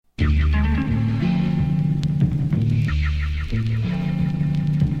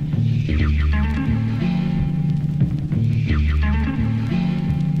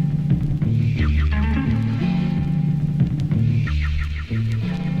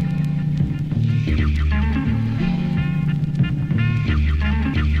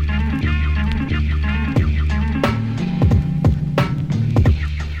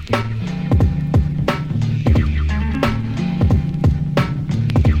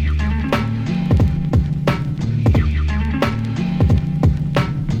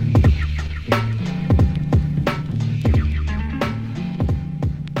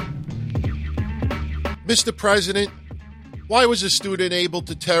Mr. President, why was a student able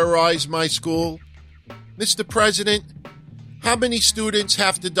to terrorize my school? Mr. President, how many students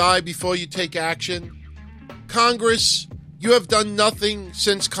have to die before you take action? Congress, you have done nothing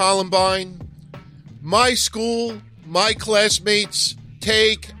since Columbine. My school, my classmates,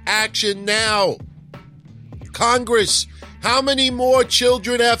 take action now. Congress, how many more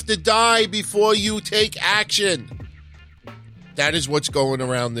children have to die before you take action? That is what's going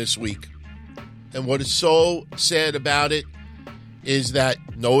around this week. And what is so sad about it is that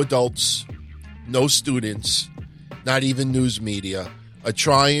no adults, no students, not even news media, are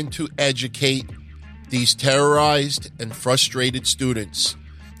trying to educate these terrorized and frustrated students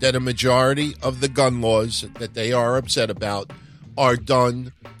that a majority of the gun laws that they are upset about are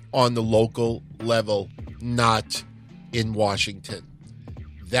done on the local level, not in Washington.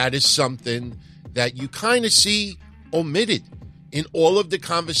 That is something that you kind of see omitted in all of the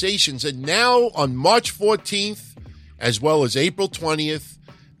conversations. And now on March 14th, as well as April 20th,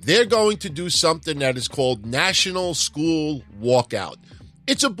 they're going to do something that is called National School Walkout.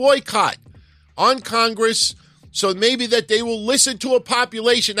 It's a boycott on Congress, so maybe that they will listen to a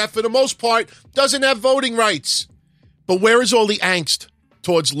population that for the most part doesn't have voting rights. But where is all the angst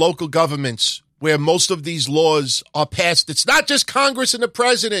towards local governments where most of these laws are passed? It's not just Congress and the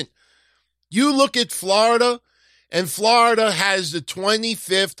president. You look at Florida, and Florida has the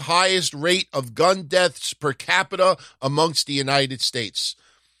 25th highest rate of gun deaths per capita amongst the United States.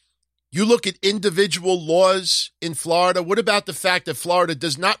 You look at individual laws in Florida. What about the fact that Florida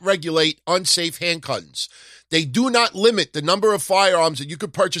does not regulate unsafe handguns? They do not limit the number of firearms that you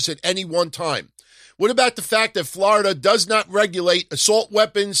could purchase at any one time. What about the fact that Florida does not regulate assault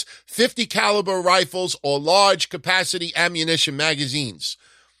weapons, 50 caliber rifles, or large capacity ammunition magazines?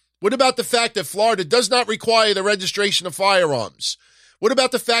 What about the fact that Florida does not require the registration of firearms? What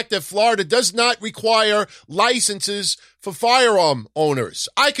about the fact that Florida does not require licenses for firearm owners?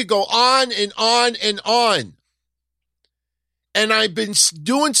 I could go on and on and on. And I've been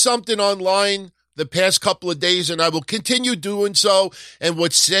doing something online the past couple of days, and I will continue doing so. And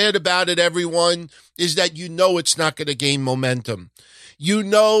what's sad about it, everyone, is that you know it's not going to gain momentum. You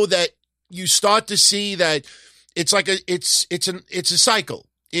know that you start to see that it's like it's a cycle.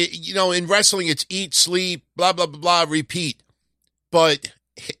 In wrestling, it's eat, sleep, blah, blah, blah, blah, repeat. But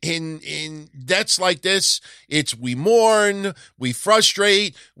in deaths like this, it's we mourn, we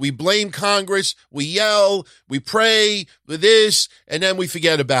frustrate, we blame Congress, we yell, we pray for this, and then we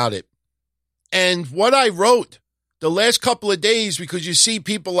forget about it. And what I wrote the last couple of days, because you see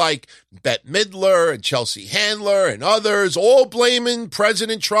people like Bette Midler and Chelsea Handler and others all blaming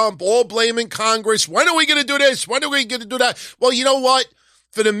President Trump, all blaming Congress. When are we going to do this? When are we going to do that? Well, you know what?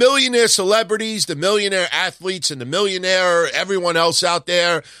 For the millionaire celebrities, the millionaire athletes, and the millionaire everyone else out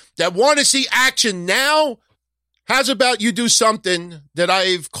there that want to see action now, how's about you do something that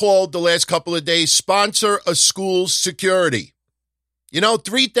I've called the last couple of days, sponsor a school's security.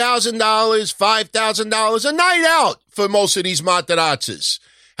 $3,000, $5,000 a night out for most of these materazzas.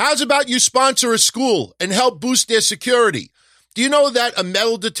 How's about you sponsor a school and help boost their security? Do you know that a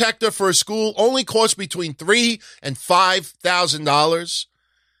metal detector for a school only costs between $3,000 and $5,000?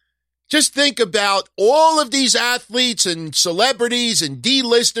 Just think about all of these athletes and celebrities and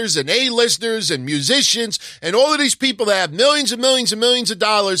D-listers and A-listers and musicians and all of these people that have millions and millions and millions of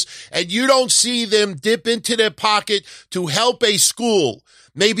dollars, and you don't see them dip into their pocket to help a school,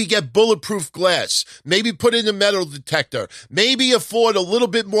 maybe get bulletproof glass, maybe put in a metal detector, maybe afford a little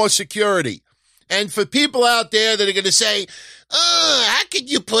bit more security. And for people out there that are going to say, how could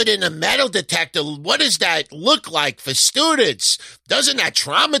you put in a metal detector? What does that look like for students? Doesn't that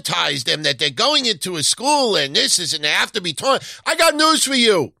traumatize them that they're going into a school and this is, and they have to be taught? I got news for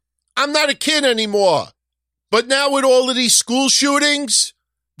you. I'm not a kid anymore. But now with all of these school shootings,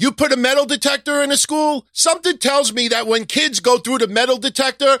 you put a metal detector in a school? Something tells me that when kids go through the metal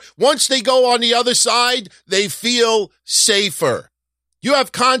detector, once they go on the other side, they feel safer. You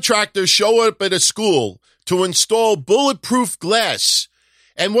have contractors show up at a school to install bulletproof glass.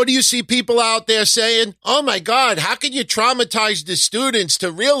 And what do you see people out there saying? Oh my God, how can you traumatize the students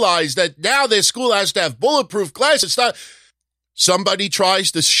to realize that now their school has to have bulletproof glass? It's not. Somebody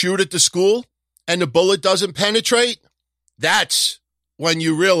tries to shoot at the school and the bullet doesn't penetrate. That's when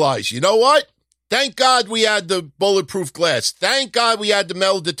you realize, you know what? Thank God we had the bulletproof glass. Thank God we had the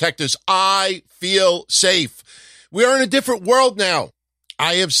metal detectors. I feel safe. We are in a different world now.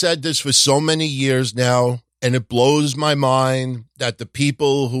 I have said this for so many years now, and it blows my mind that the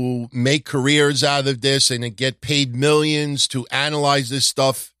people who make careers out of this and get paid millions to analyze this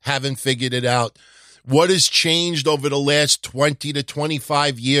stuff haven't figured it out. What has changed over the last 20 to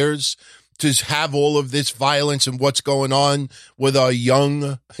 25 years to have all of this violence and what's going on with our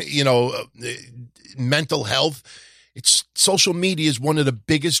young, mental health. It's social media is one of the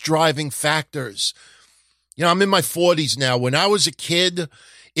biggest driving factors. I'm in my 40s now. When I was a kid,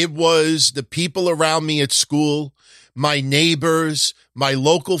 it was the people around me at school, my neighbors, my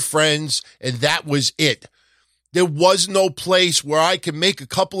local friends, and that was it. There was no place where I could make a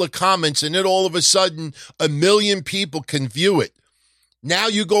couple of comments and then all of a sudden 1 million people can view it. Now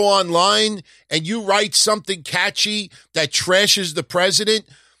you go online and you write something catchy that trashes the president.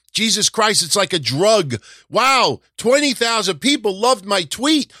 Jesus Christ, it's like a drug. Wow, 20,000 people loved my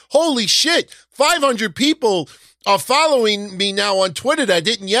tweet. Holy shit, 500 people are following me now on Twitter that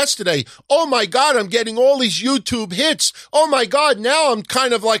didn't yesterday. Oh my God, I'm getting all these YouTube hits. Oh my God, now I'm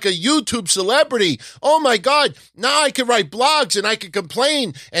kind of like a YouTube celebrity. Oh my God, now I can write blogs and I can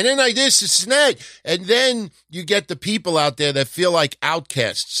complain. And then I this and that. And then you get the people out there that feel like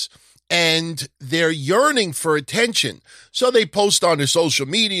outcasts. And they're yearning for attention. So they post on their social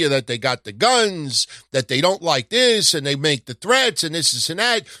media that they got the guns, that they don't like this, and they make the threats and this and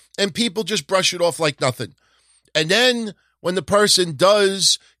that. And people just brush it off like nothing. And then when the person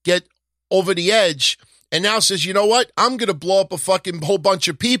does get over the edge and now says, you know what, I'm going to blow up a fucking whole bunch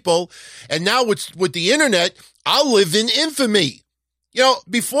of people. And now with the internet, I'll live in infamy.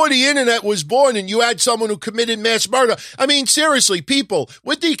 Before the internet was born and you had someone who committed mass murder. I mean, seriously, people,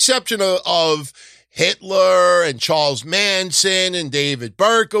 with the exception of Hitler and Charles Manson and David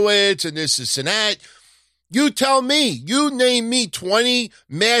Berkowitz and this and that, you tell me, you name me 20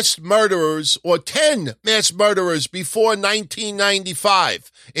 mass murderers or 10 mass murderers before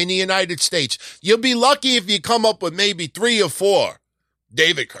 1995 in the United States. You'll be lucky if you come up with maybe 3 or 4.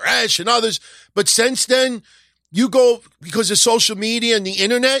 David Koresh and others. But since then, you go, because of social media and the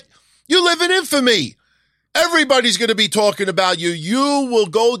internet, you live in infamy. Everybody's going to be talking about you. You will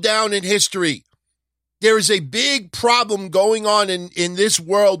go down in history. There is a big problem going on in this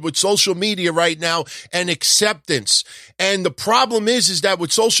world with social media right now and acceptance. And the problem is that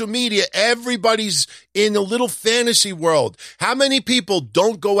with social media, everybody's in a little fantasy world. How many people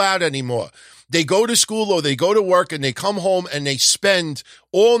don't go out anymore? They go to school or they go to work and they come home and they spend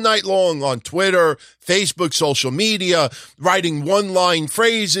all night long on Twitter, Facebook, social media, writing one-line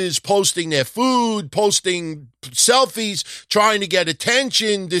phrases, posting their food, posting selfies, trying to get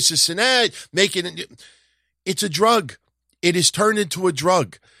attention, this and that, making it. It's a drug. It is turned into a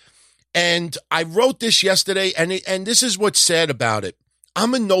drug. And I wrote this yesterday, and this is what's sad about it.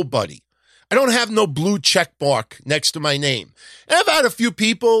 I'm a nobody. I don't have no blue check mark next to my name. And I've had a few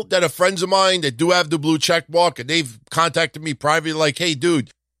people that are friends of mine that do have the blue check mark, and they've contacted me privately like, hey,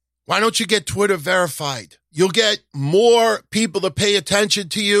 dude, why don't you get Twitter verified? You'll get more people to pay attention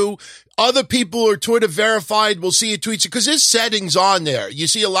to you. Other people who are Twitter verified will see your tweets because there's settings on there. You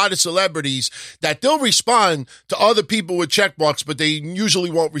see a lot of celebrities that they'll respond to other people with check marks, but they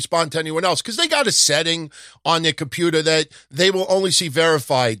usually won't respond to anyone else because they got a setting on their computer that they will only see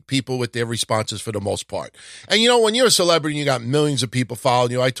verified people with their responses for the most part. And when you're a celebrity and you got millions of people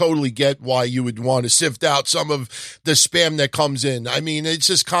following you, I totally get why you would want to sift out some of the spam that comes in. I mean, it's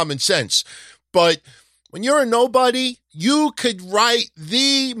just common sense. But when you're a nobody, you could write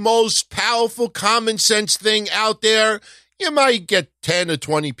the most powerful common sense thing out there. You might get 10 or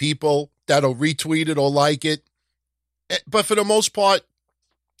 20 people that'll retweet it or like it. But for the most part,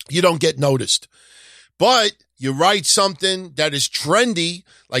 you don't get noticed. But you write something that is trendy,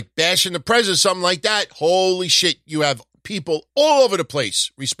 like bashing the president, something like that. Holy shit, you have people all over the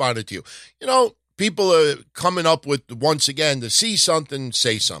place responding to you. People are coming up with, once again, to see something,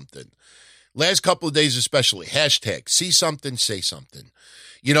 say something. Last couple of days especially, hashtag, see something, say something.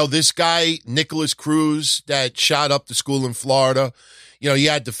 This guy, Nicholas Cruz, that shot up the school in Florida, he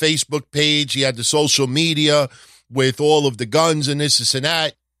had the Facebook page, he had the social media with all of the guns and this and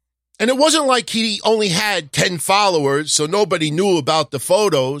that. And it wasn't like he only had 10 followers, so nobody knew about the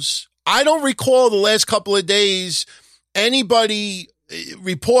photos. I don't recall the last couple of days anybody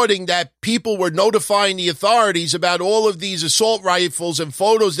reporting that people were notifying the authorities about all of these assault rifles and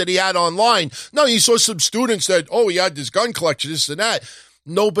photos that he had online. No, you saw some students that, he had this gun collection, this and that.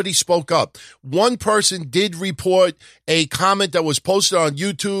 Nobody spoke up. One person did report a comment that was posted on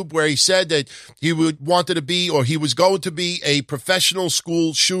YouTube where he said that he wanted to be, or he was going to be, a professional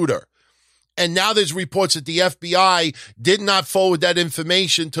school shooter. And now there's reports that the FBI did not forward that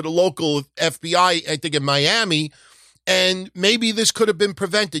information to the local FBI, I think in Miami, and maybe this could have been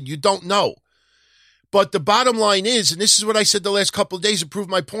prevented. You don't know. But the bottom line is, and this is what I said the last couple of days to prove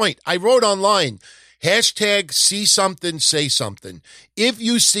my point, I wrote online, hashtag see something, say something. If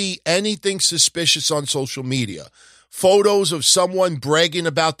you see anything suspicious on social media, photos of someone bragging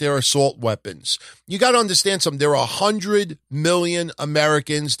about their assault weapons. You got to understand something. There are 100 million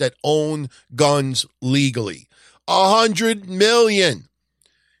Americans that own guns legally. 100 million.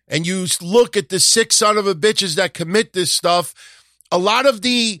 And you look at the sick son of a bitches that commit this stuff. A lot of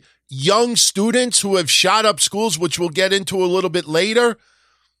the young students who have shot up schools, which we'll get into a little bit later,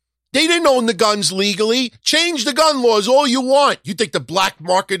 they didn't own the guns legally. Change the gun laws all you want. You think the black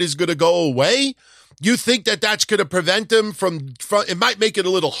market is going to go away? You think that that's going to prevent them from, it might make it a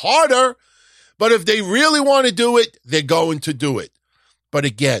little harder, but if they really want to do it, they're going to do it. But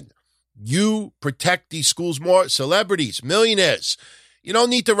again, you protect these schools more. Celebrities, millionaires, you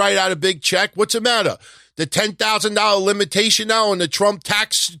don't need to write out a big check. What's the matter? The $10,000 limitation now on the Trump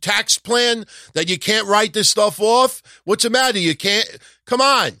tax plan that you can't write this stuff off? What's the matter? You can't, come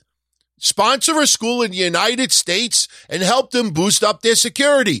on. Sponsor a school in the United States and help them boost up their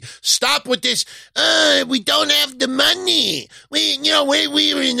security. Stop with this, we don't have the money. We're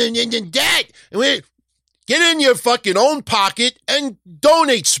in debt. Get in your fucking own pocket and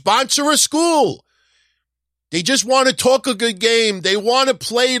donate. Sponsor a school. They just want to talk a good game. They want to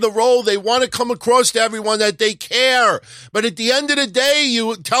play the role. They want to come across to everyone that they care. But at the end of the day,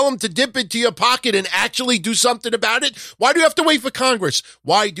 you tell them to dip into your pocket and actually do something about it. Why do you have to wait for Congress?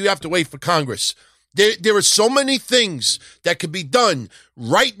 Why do you have to wait for Congress? There are so many things that could be done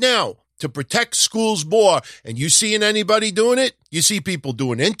right now to protect schools more. And you seeing anybody doing it? You see people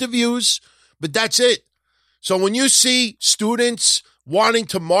doing interviews, but that's it. So when you see students wanting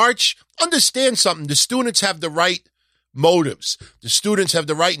to march, understand something. The students have the right motives. The students have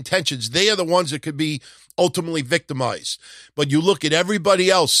the right intentions. They are the ones that could be ultimately victimized. But you look at everybody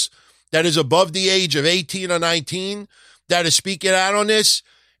else that is above the age of 18 or 19 that is speaking out on this,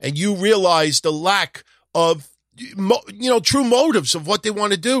 and you realize the lack of true motives of what they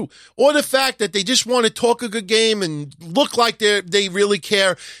want to do, or the fact that they just want to talk a good game and look like they really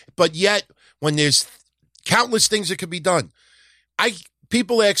care, but yet when there's countless things that could be done.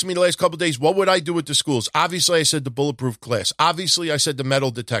 People asked me the last couple of days, what would I do with the schools? Obviously, I said the bulletproof glass. Obviously, I said the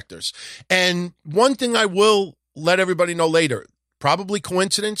metal detectors. And one thing I will let everybody know later, probably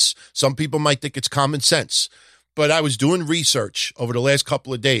coincidence. Some people might think it's common sense. But I was doing research over the last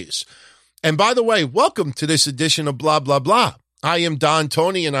couple of days. And by the way, welcome to this edition of Blah, Blah, Blah. I am Don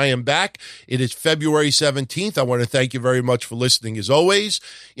Tony, and I am back. It is February 17th. I want to thank you very much for listening, as always.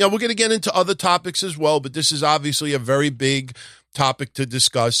 We're going to get into other topics as well, but this is obviously a very big topic to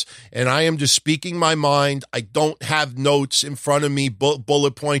discuss, and I am just speaking my mind. I don't have notes in front of me,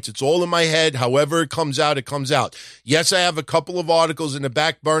 bullet points. It's all in my head. However it comes out, it comes out. Yes, I have a couple of articles in the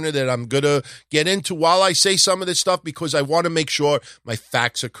back burner that I'm going to get into while I say some of this stuff because I want to make sure my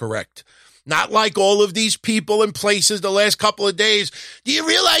facts are correct. Not like all of these people and places the last couple of days. Do you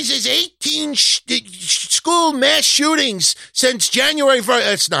realize there's 18 school mass shootings since January 1st?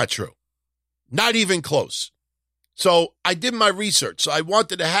 That's not true. Not even close. So I did my research. So I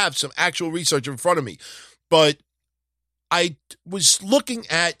wanted to have some actual research in front of me. But I was looking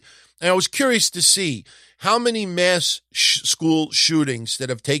at, and I was curious to see how many mass school shootings that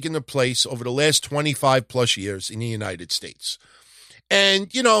have taken place over the last 25 plus years in the United States.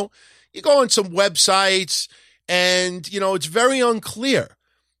 And, you go on some websites and, it's very unclear.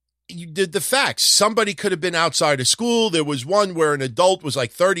 The facts. Somebody could have been outside of school. There was one where an adult was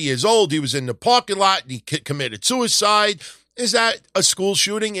like 30 years old. He was in the parking lot and he committed suicide. Is that a school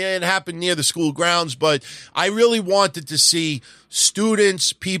shooting? Yeah, it happened near the school grounds, but I really wanted to see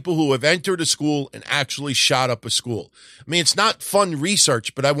students, people who have entered a school and actually shot up a school. I mean, it's not fun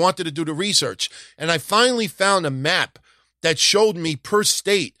research, but I wanted to do the research. And I finally found a map that showed me per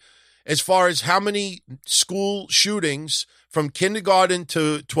state as far as how many school shootings from kindergarten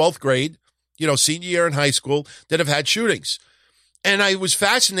to 12th grade, senior year in high school, that have had shootings. And I was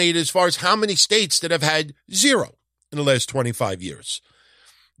fascinated as far as how many states that have had zero in the last 25 years.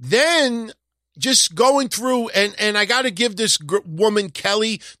 Then just going through, and I got to give this woman,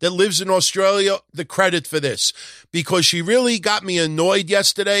 Kelly, that lives in Australia, the credit for this, because she really got me annoyed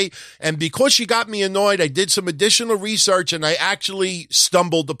yesterday. And because she got me annoyed, I did some additional research and I actually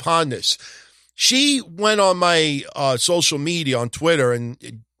stumbled upon this. She went on my social media on Twitter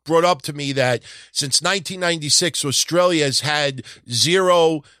and brought up to me that since 1996, Australia has had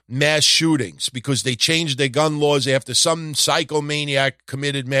zero mass shootings because they changed their gun laws after some psychomaniac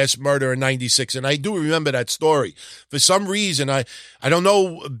committed mass murder in 96. And I do remember that story. For some reason, I don't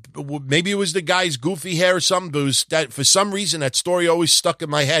know, maybe it was the guy's goofy hair or something, but it was that for some reason that story always stuck in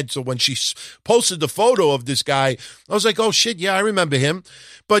my head. So when she posted the photo of this guy, I was like, oh shit, yeah, I remember him.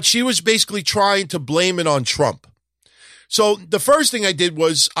 But she was basically trying to blame it on Trump. So the first thing I did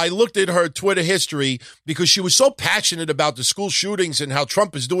was I looked at her Twitter history because she was so passionate about the school shootings and how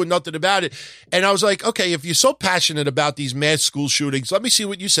Trump is doing nothing about it. And I was like, okay, if you're so passionate about these mass school shootings, let me see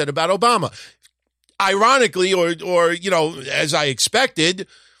what you said about Obama. Ironically, or as I expected,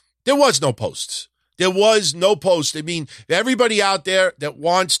 there was no posts. There was no post. I mean, everybody out there that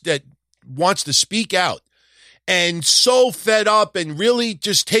wants to speak out and so fed up and really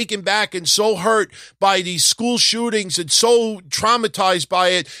just taken back and so hurt by these school shootings and so traumatized by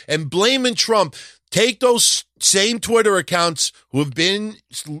it and blaming Trump, take those same Twitter accounts who have been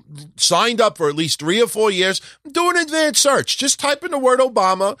signed up for at least 3 or 4 years, do an advanced search. Just type in the word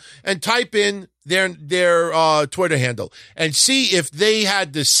Obama and type in their Twitter handle and see if they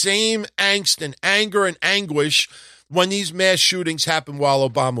had the same angst and anger and anguish when these mass shootings happened while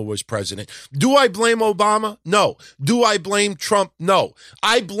Obama was president. Do I blame Obama? No. Do I blame Trump? No.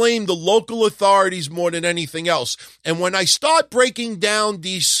 I blame the local authorities more than anything else. And when I start breaking down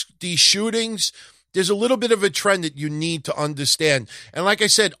these shootings, there's a little bit of a trend that you need to understand. And like I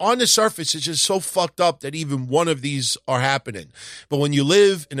said, on the surface, it's just so fucked up that even one of these are happening. But when you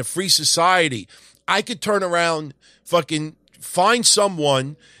live in a free society, I could turn around, fucking find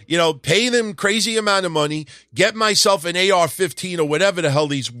someone, pay them crazy amount of money, get myself an AR-15 or whatever the hell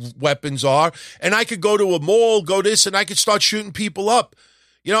these weapons are, and I could go to a mall, go this, and I could start shooting people up.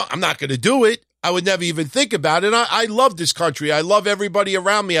 I'm not going to do it. I would never even think about it. I love this country. I love everybody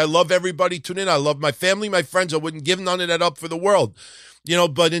around me. I love everybody tuning in. I love my family, my friends. I wouldn't give none of that up for the world.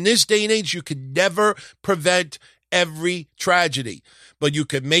 But in this day and age, you could never prevent every tragedy, but you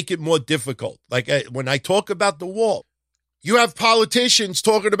could make it more difficult. Like when I talk about the wall, you have politicians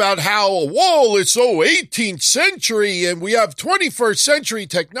talking about how a wall is so 18th century and we have 21st century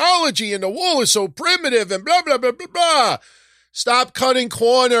technology and the wall is so primitive and blah, blah, blah, blah, blah. Stop cutting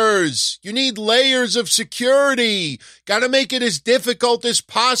corners. You need layers of security. Got to make it as difficult as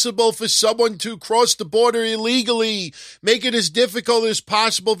possible for someone to cross the border illegally. Make it as difficult as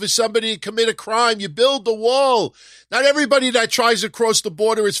possible for somebody to commit a crime. You build the wall. Not everybody that tries to cross the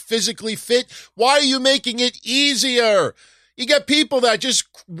border is physically fit. Why are you making it easier? You get people that just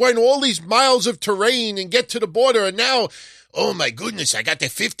went all these miles of terrain and get to the border and now, oh my goodness, I got the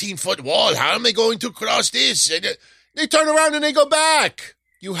 15-foot wall. How am I going to cross this? And they turn around and they go back.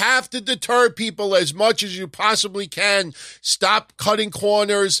 You have to deter people as much as you possibly can. Stop cutting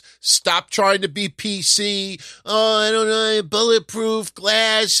corners. Stop trying to be PC. Oh, I don't know, bulletproof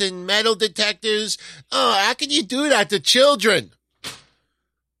glass and metal detectors. Oh, how can you do that to children? I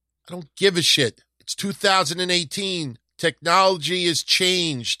don't give a shit. It's 2018. Technology has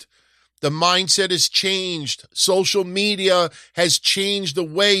changed. The mindset has changed. Social media has changed the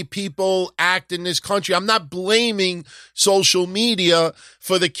way people act in this country. I'm not blaming social media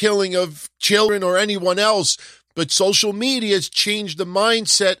for the killing of children or anyone else, but social media has changed the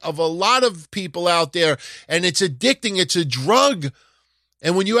mindset of a lot of people out there, and it's addicting. It's a drug.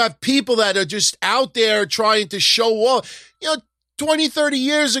 And when you have people that are just out there trying to show off, 20, 30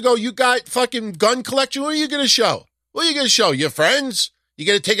 years ago, you got fucking gun collection. What are you going to show? What are you going to show? Your friends? You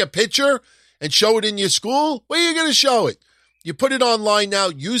going to take a picture and show it in your school? Where are you going to show it? You put it online now.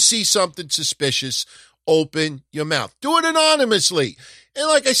 You see something suspicious. Open your mouth. Do it anonymously. And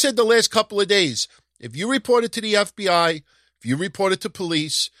like I said the last couple of days, if you report it to the FBI, if you report it to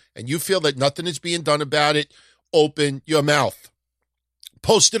police, and you feel that nothing is being done about it, open your mouth.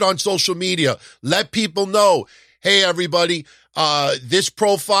 Post it on social media. Let people know, hey, everybody, this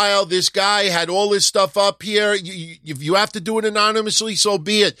profile, this guy had all this stuff up here. If you have to do it anonymously, so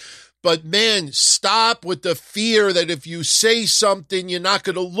be it. But man, stop with the fear that if you say something, you're not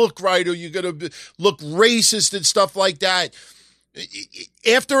going to look right or you're going to look racist and stuff like that.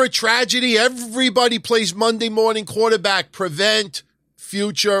 After a tragedy, everybody plays Monday morning quarterback. Prevent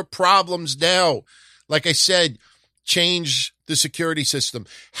future problems now. Like I said, change the security system.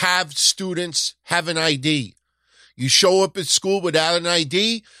 Have students have an ID. You show up at school without an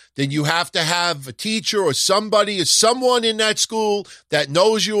ID, then you have to have a teacher or somebody or someone in that school that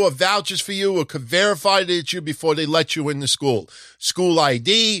knows you or vouches for you or can verify that it's you before they let you in the school. School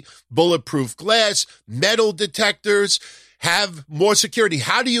ID, bulletproof glass, metal detectors, have more security.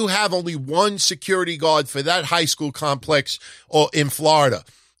 How do you have only one security guard for that high school complex or in Florida?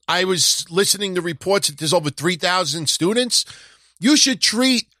 I was listening to reports that there's over 3,000 students. You should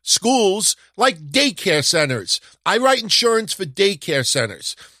treat schools like daycare centers. I write insurance for daycare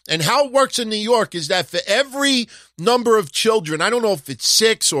centers. And how it works in New York is that for every number of children, I don't know if it's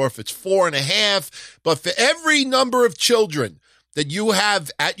 6 or if it's 4.5, but for every number of children that you have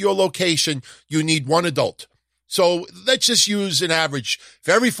at your location, you need one adult. So let's just use an average.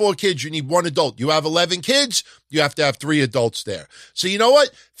 For every 4 kids, you need 1 adult. You have 11 kids, you have to have 3 adults there. So you know what?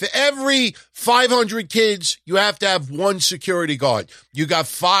 For every 500 kids, you have to have 1 security guard. You got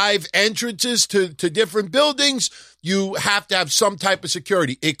 5 entrances to different buildings. You have to have some type of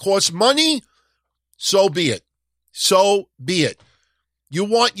security. It costs money. So be it. So be it. You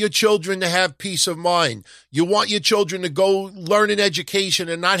want your children to have peace of mind. You want your children to go learn an education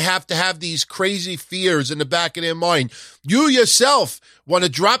and not have to have these crazy fears in the back of their mind. You yourself want to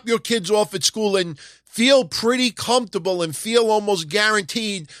drop your kids off at school and feel pretty comfortable and feel almost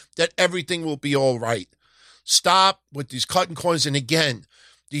guaranteed that everything will be all right. Stop with these cutting corners. And again,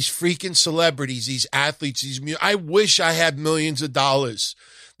 these freaking celebrities, these athletes, I wish I had millions of dollars.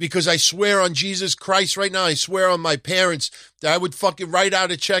 Because I swear on Jesus Christ right now, I swear on my parents that I would fucking write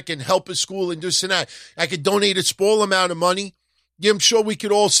out a check and help a school and this and that. I could donate a small amount of money. Yeah, I'm sure we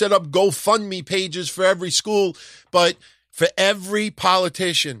could all set up GoFundMe pages for every school. But for every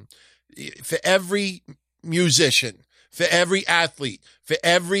politician, for every musician, for every athlete, for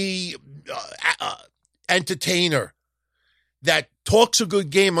every entertainer that talks a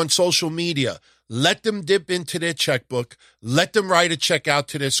good game on social media, let them dip into their checkbook. Let them write a check out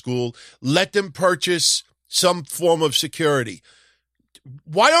to their school. Let them purchase some form of security.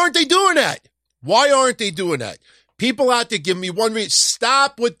 Why aren't they doing that? Why aren't they doing that? People out there give me one reason.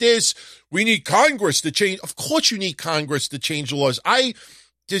 Stop with this. We need Congress to change. Of course you need Congress to change the laws. I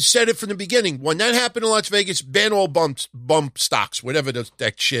just said it from the beginning. When that happened in Las Vegas, ban all bump stocks, whatever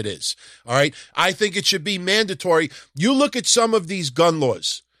that shit is. All right? I think it should be mandatory. You look at some of these gun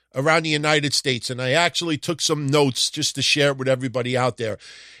laws around the United States, and I actually took some notes just to share it with everybody out there.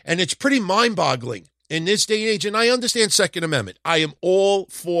 And it's pretty mind-boggling in this day and age. And I understand Second Amendment. I am all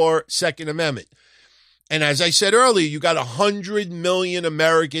for Second Amendment. And as I said earlier, you got 100 million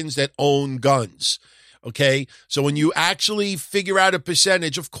Americans that own guns. Okay? So when you actually figure out a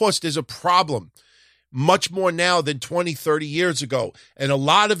percentage, of course, there's a problem. Much more now than 20, 30 years ago. And a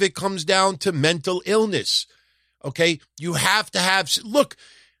lot of it comes down to mental illness. Okay? You have to have, look,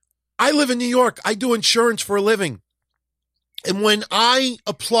 I live in New York. I do insurance for a living. And when I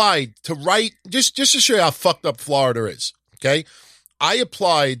applied to write, just to show you how fucked up Florida is, okay? I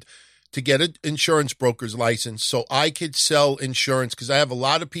applied to get an insurance broker's license so I could sell insurance because I have a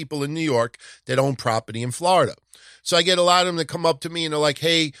lot of people in New York that own property in Florida. So I get a lot of them that come up to me and they're like,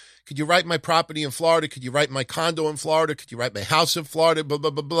 hey, could you write my property in Florida? Could you write my condo in Florida? Could you write my house in Florida? Blah,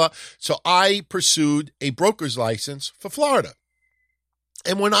 blah, blah, blah. So I pursued a broker's license for Florida.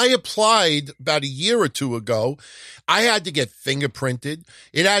 And when I applied about a year or 2 ago, I had to get fingerprinted.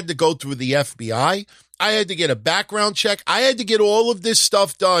 It had to go through the FBI. I had to get a background check. I had to get all of this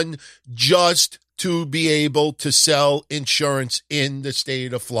stuff done just to be able to sell insurance in the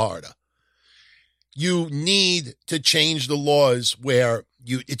state of Florida. You need to change the laws where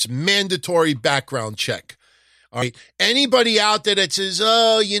it's mandatory background check. All right. Anybody out there that says,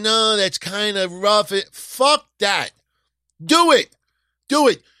 oh, that's kind of rough. Fuck that. Do it. Do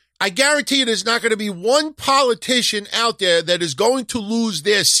it. I guarantee you there's not going to be one politician out there that is going to lose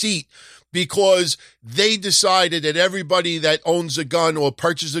their seat because they decided that everybody that owns a gun or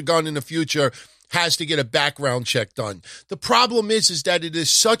purchases a gun in the future has to get a background check done. The problem is that it is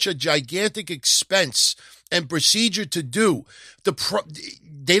such a gigantic expense and procedure to do.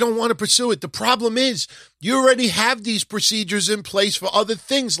 They don't want to pursue it. The problem is you already have these procedures in place for other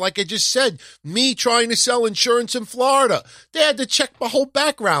things. Like I just said, me trying to sell insurance in Florida. They had to check my whole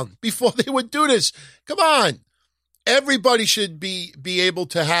background before they would do this. Come on. Everybody should be able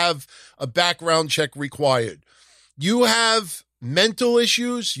to have a background check required. You have mental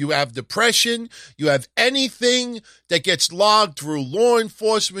issues, you have depression, you have anything that gets logged through law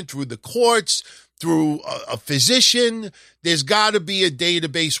enforcement, through the courts, through a physician, there's got to be a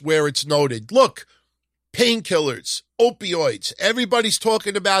database where it's noted. Look, painkillers, opioids, everybody's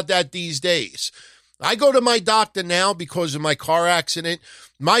talking about that these days. I go to my doctor now because of my car accident.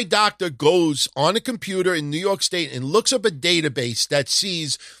 My doctor goes on a computer in New York State and looks up a database that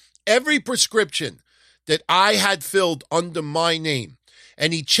sees every prescription that I had filled under my name.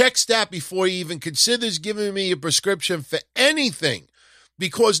 And he checks that before he even considers giving me a prescription for anything.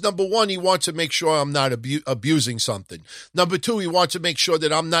 Because, number one, he wants to make sure I'm not abusing something. Number two, he wants to make sure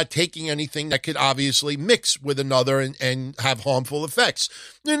that I'm not taking anything that could obviously mix with another and have harmful effects.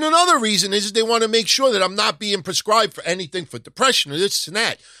 And another reason is they want to make sure that I'm not being prescribed for anything for depression or this and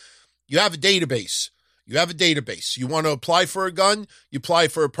that. You have a database. You have a database. You want to apply for a gun? You apply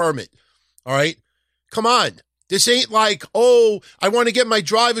for a permit. All right? Come on. This ain't like, oh, I want to get my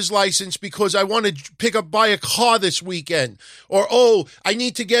driver's license because I want to buy a car this weekend. Or, oh, I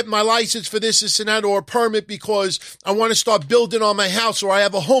need to get my license for this and that, or a permit because I want to start building on my house, or I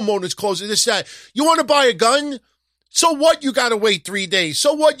have a homeowner's clause, or this, that. You want to buy a gun? So what? You got to wait 3 days.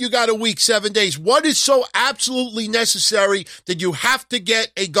 So what? You got a week, 7 days. What is so absolutely necessary that you have to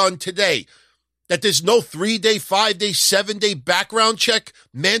get a gun today? That there's no 3-day, 5-day, 7-day background check,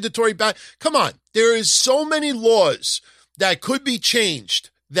 mandatory back. Come on. There is so many laws that could be changed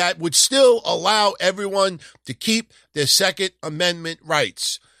that would still allow everyone to keep their Second Amendment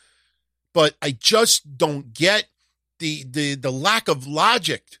rights. But I just don't get the lack of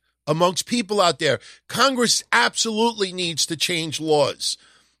logic amongst people out there. Congress absolutely needs to change laws.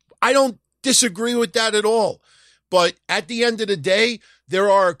 I don't disagree with that at all. But at the end of the day, there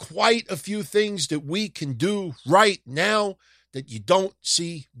are quite a few things that we can do right now that you don't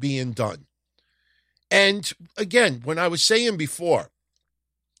see being done. And again, when I was saying before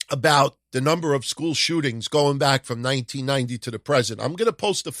about the number of school shootings going back from 1990 to the present, I'm going to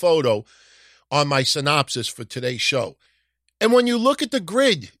post a photo on my synopsis for today's show. And when you look at the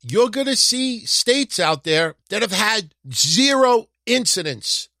grid, you're going to see states out there that have had 0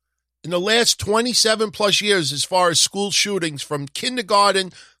 incidents in the last 27 plus years as far as school shootings from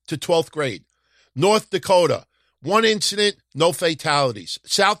kindergarten to 12th grade. North Dakota, 1 incident, no fatalities.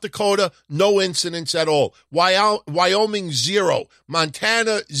 South Dakota, no incidents at all. Wyoming, 0.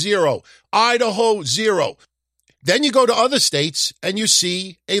 Montana, 0. Idaho, 0. Then you go to other states and you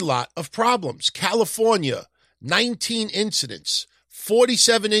see a lot of problems. California, 19 incidents.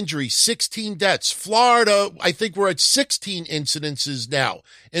 47 injuries, 16 deaths. Florida, I think we're at 16 incidences now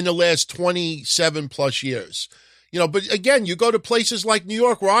in the last 27 plus years. But again, you go to places like New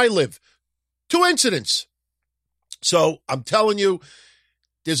York where I live, 2 incidents. So I'm telling you,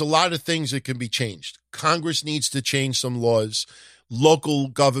 there's a lot of things that can be changed. Congress needs to change some laws. Local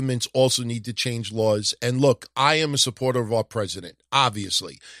governments also need to change laws. And look, I am a supporter of our president,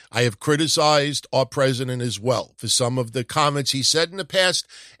 obviously. I have criticized our president as well for some of the comments he said in the past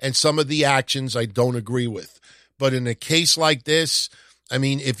and some of the actions I don't agree with. But in a case like this, I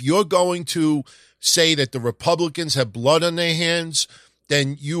mean, if you're going to say that the Republicans have blood on their hands,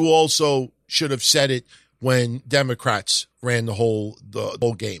 then you also should have said it when Democrats ran the whole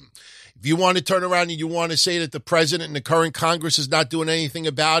game. If you want to turn around and you want to say that the president and the current Congress is not doing anything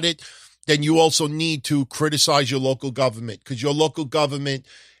about it, then you also need to criticize your local government, because your local government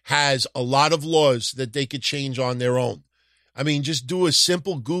has a lot of laws that they could change on their own. I mean, just do a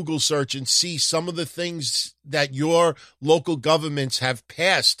simple Google search and see some of the things that your local governments have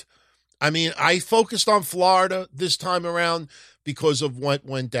passed. I mean, I focused on Florida this time around because of what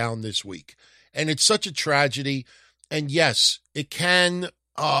went down this week. And it's such a tragedy. And yes, it can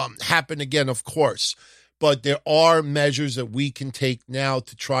happen again, of course. But there are measures that we can take now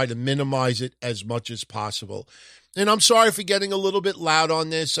to try to minimize it as much as possible. And I'm sorry for getting a little bit loud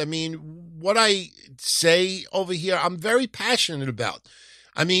on this. I mean, what I say over here, I'm very passionate about.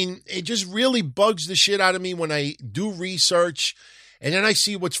 I mean, it just really bugs the shit out of me when I do research and then I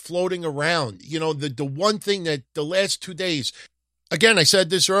see what's floating around. The one thing that the last 2 days, again, I said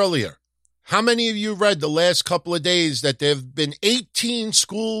this earlier. How many of you read the last couple of days that there have been 18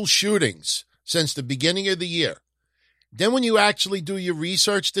 school shootings since the beginning of the year? Then when you actually do your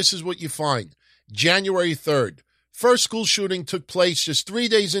research, this is what you find. January 3rd, first school shooting took place just 3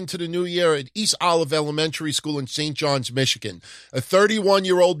 days into the new year at East Olive Elementary School in St. John's, Michigan. A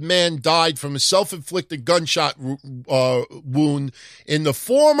 31-year-old man died from a self-inflicted gunshot wound in the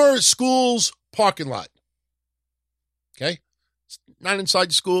former school's parking lot. Okay? Not inside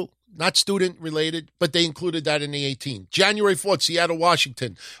the school. Not student-related, but they included that in the 18. January 4th, Seattle,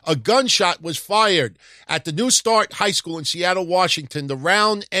 Washington. A gunshot was fired at the New Start High School in Seattle, Washington. The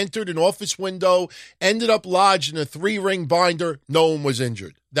round entered an office window, ended up lodged in a 3-ring binder. No one was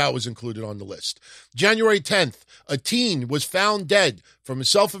injured. That was included on the list. January 10th, a teen was found dead from a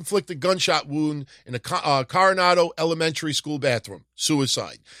self-inflicted gunshot wound in a Coronado Elementary School bathroom.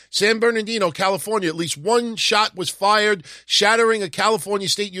 Suicide. San Bernardino, California, at least 1 shot was fired, shattering a California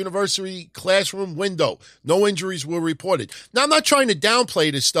State University classroom window. No injuries were reported. Now, I'm not trying to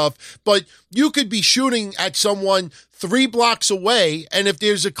downplay this stuff, but you could be shooting at someone 3 blocks away, and if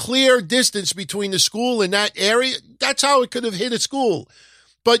there's a clear distance between the school and that area, that's how it could have hit a school.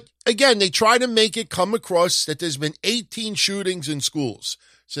 But again, they try to make it come across that there's been 18 shootings in schools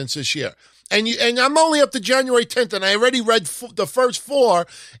since this year. And I'm only up to January 10th, and I already read the first 4,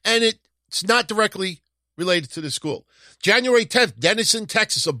 and it's not directly related to the school. January 10th, Denison,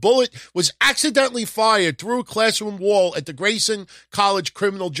 Texas. A bullet was accidentally fired through a classroom wall at the Grayson College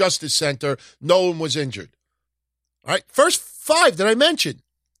Criminal Justice Center. No one was injured. All right, first 5 that I mentioned.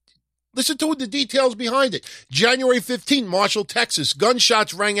 Listen to the details behind it. January 15, Marshall, Texas.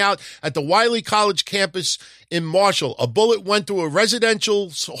 Gunshots rang out at the Wiley College campus in Marshall. A bullet went through a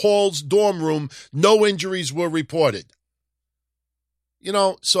residential hall's dorm room. No injuries were reported.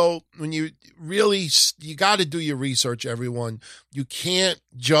 So when you got to do your research, everyone. You can't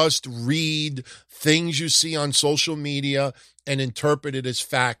just read things you see on social media and interpret it as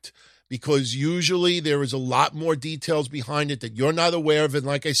fact, because usually there is a lot more details behind it that you're not aware of. And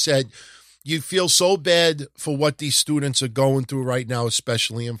like I said, you feel so bad for what these students are going through right now,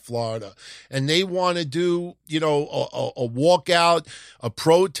 especially in Florida. And they want to do, a walkout, a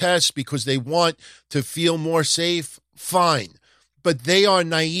protest because they want to feel more safe. Fine. But they are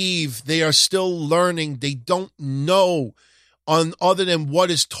naive. They are still learning. They don't know other than what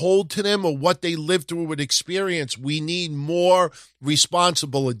is told to them or what they lived through with experience. We need more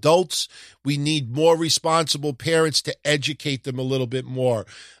responsible adults. We need more responsible parents to educate them a little bit more.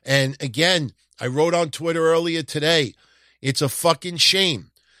 And again, I wrote on Twitter earlier today, it's a fucking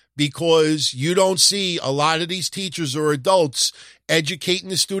shame because you don't see a lot of these teachers or adults educating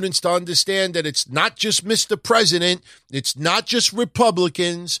the students to understand that it's not just Mr. President, it's not just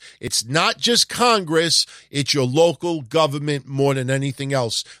Republicans, it's not just Congress, it's your local government more than anything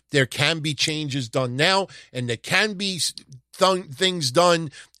else. There can be changes done now, and there can be things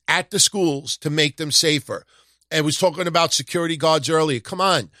done at the schools to make them safer. I was talking about security guards earlier. Come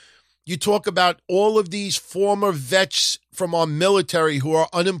on. You talk about all of these former vets from our military who are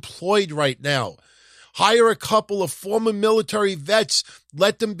unemployed right now. Hire a couple of former military vets.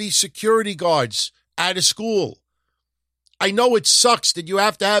 Let them be security guards at a school. I know it sucks that you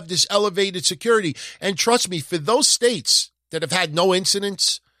have to have this elevated security. And trust me, for those states that have had no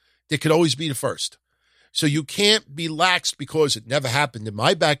incidents, there could always be the first. So you can't be lax because it never happened in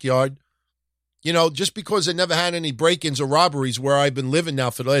my backyard. Just because I never had any break-ins or robberies where I've been living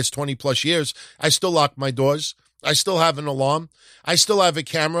now for the last 20 plus years, I still lock my doors. I still have an alarm. I still have a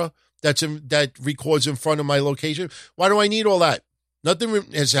camera that records in front of my location. Why do I need all that? Nothing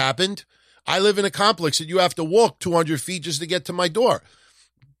has happened. I live in a complex that you have to walk 200 feet just to get to my door.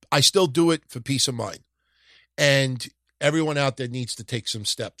 I still do it for peace of mind. And everyone out there needs to take some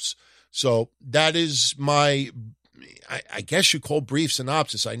steps. So that is my, I guess you call brief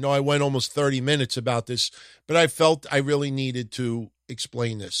synopsis. I know I went almost 30 minutes about this, but I felt I really needed to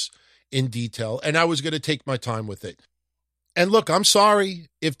explain this in detail. And I was going to take my time with it. And look, I'm sorry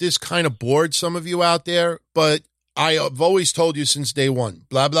if this kind of bored some of you out there, but I have always told you since day one,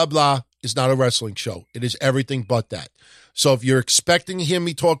 blah, blah, blah is not a wrestling show. It is everything but that. So if you're expecting to hear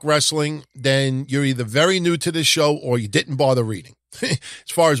me talk wrestling, then you're either very new to this show or you didn't bother reading as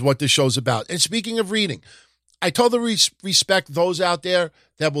far as what this show's about. And speaking of reading, I totally respect those out there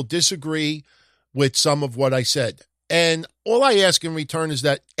that will disagree with some of what I said. And all I ask in return is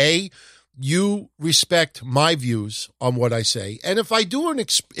that, A, you respect my views on what I say. And if I do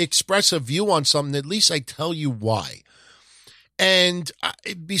express a view on something, at least I tell you why. And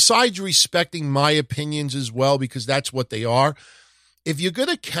besides respecting my opinions as well, because that's what they are, if you're going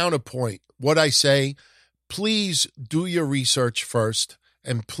to counterpoint what I say, please do your research first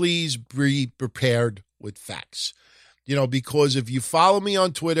and please be prepared with facts. Because if you follow me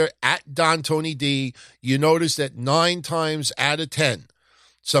on Twitter at Don Tony D, you notice that 9 times out of 10,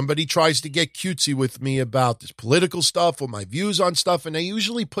 somebody tries to get cutesy with me about this political stuff or my views on stuff, and I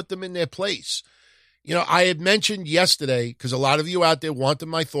usually put them in their place. I had mentioned yesterday, because a lot of you out there wanted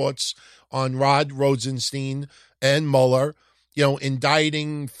my thoughts on Rod Rosenstein and Mueller,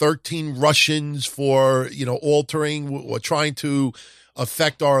 indicting 13 Russians for, altering or trying to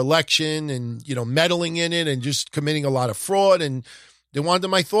affect our election and, meddling in it and just committing a lot of fraud. And they wanted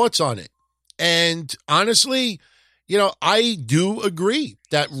my thoughts on it. And honestly, I do agree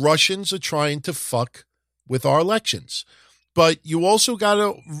that Russians are trying to fuck with our elections. But you also got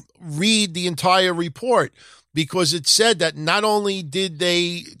to read the entire report, because it said that not only did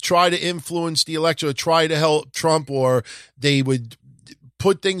they try to influence the election or try to help Trump, or they would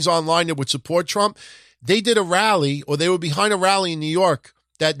put things online that would support Trump, they did a rally, or they were behind a rally in New York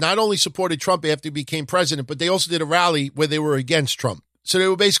that not only supported Trump after he became president, but they also did a rally where they were against Trump. So they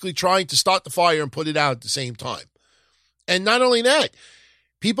were basically trying to start the fire and put it out at the same time. And not only that,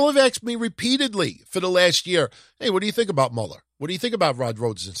 people have asked me repeatedly for the last year, hey, what do you think about Mueller? What do you think about Rod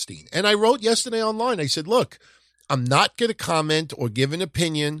Rosenstein? And I wrote yesterday online, I said, look, I'm not going to comment or give an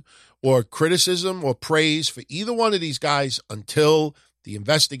opinion or criticism or praise for either one of these guys until the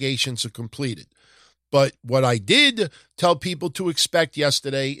investigations are completed. But what I did tell people to expect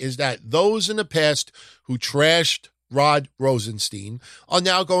yesterday is that those in the past who trashed Rod Rosenstein, are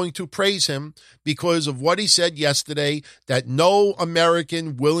now going to praise him because of what he said yesterday, that no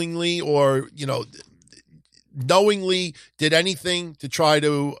American willingly or, knowingly did anything to try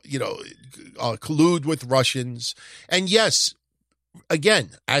to, collude with Russians. And yes,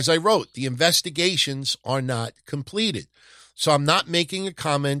 again, as I wrote, the investigations are not completed. So I'm not making a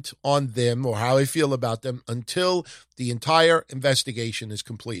comment on them or how I feel about them until the entire investigation is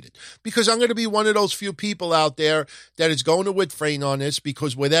completed. Because I'm going to be one of those few people out there that is going to refrain on this,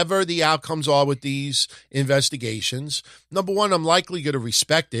 because whatever the outcomes are with these investigations, number one, I'm likely going to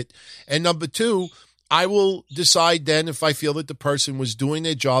respect it. And number two, I will decide then if I feel that the person was doing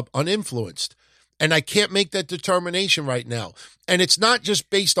their job uninfluenced. And I can't make that determination right now. And it's not just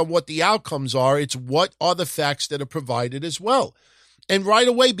based on what the outcomes are. It's what are the facts that are provided as well. And right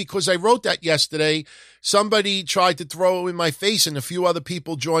away, because I wrote that yesterday, somebody tried to throw it in my face, and a few other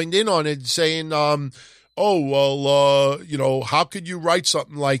people joined in on it saying, how could you write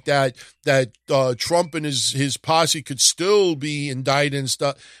something like that Trump and his posse could still be indicted and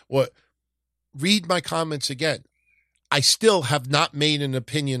stuff? Well, read my comments again. I still have not made an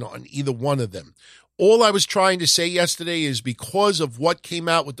opinion on either one of them. All I was trying to say yesterday is because of what came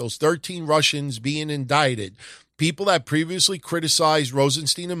out with those 13 Russians being indicted, people that previously criticized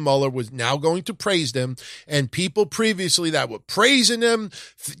Rosenstein and Mueller was now going to praise them, and people previously that were praising them,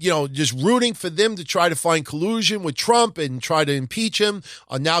 just rooting for them to try to find collusion with Trump and try to impeach him,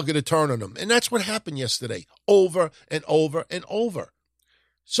 are now going to turn on them. And that's what happened yesterday, over and over and over.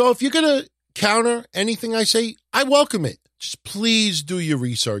 So if you're going to counter anything I say, I welcome it. Just please do your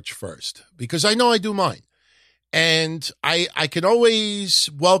research first, because I know I do mine. And I can always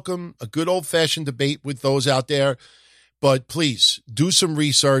welcome a good old-fashioned debate with those out there, but please do some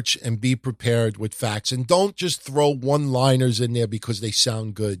research and be prepared with facts. And don't just throw one-liners in there because they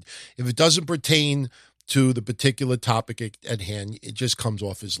sound good. If it doesn't pertain to the particular topic at hand, it just comes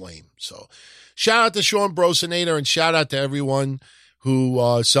off as lame. So shout out to Sean Brosinator, and shout out to everyone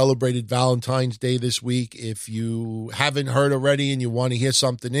who celebrated Valentine's Day this week. If you haven't heard already and you want to hear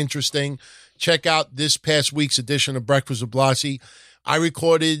something interesting, check out this past week's edition of Breakfast with Blassie. I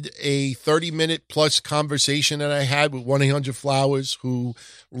recorded a 30-minute plus conversation that I had with 1-800-Flowers, who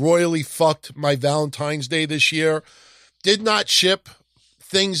royally fucked my Valentine's Day this year. Did not ship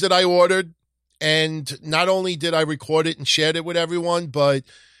things that I ordered. And not only did I record it and shared it with everyone, but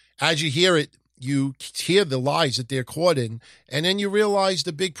as you hear it, you hear the lies that they're caught in, and then you realize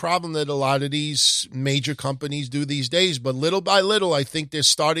the big problem that a lot of these major companies do these days. But little by little, I think they're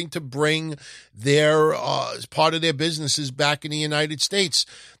starting to bring their part of their businesses back in the United States.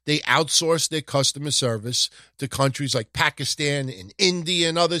 They outsource their customer service to countries like Pakistan and India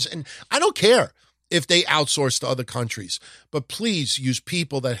and others, and I don't care if they outsource to other countries, but please use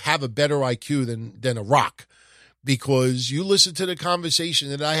people that have a better IQ than a rock. Because you listen to the conversation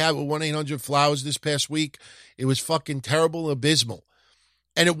that I had with 1-800-Flowers this past week, it was fucking terrible and abysmal.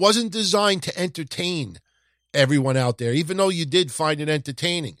 And it wasn't designed to entertain everyone out there, even though you did find it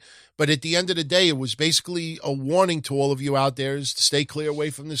entertaining. But at the end of the day, it was basically a warning to all of you out there is to stay clear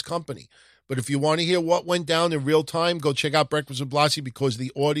away from this company. But if you want to hear what went down in real time, go check out Breakfast with Blassie, because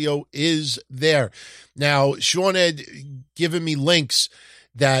the audio is there. Now, Sean had given me links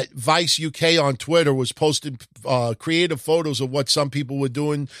that Vice UK on Twitter was posting creative photos of what some people were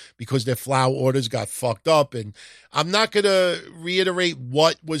doing because their flour orders got fucked up. And I'm not going to reiterate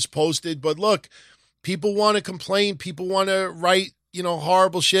what was posted, but look, people want to complain. People want to write,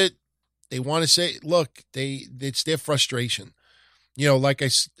 horrible shit. They want to say, look, it's their frustration. Like I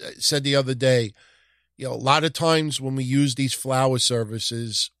said the other day, a lot of times when we use these flour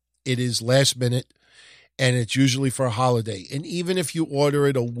services, it is last minute. And it's usually for a holiday. And even if you order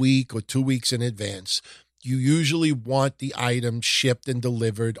it a week or 2 weeks in advance, you usually want the item shipped and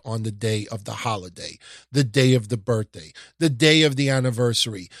delivered on the day of the holiday, the day of the birthday, the day of the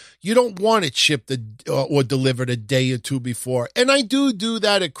anniversary. You don't want it shipped or delivered a day or two before. And I do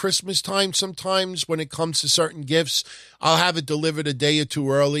that at Christmas time sometimes when it comes to certain gifts. I'll have it delivered a day or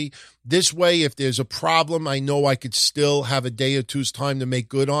two early. This way, if there's a problem, I know I could still have a day or two's time to make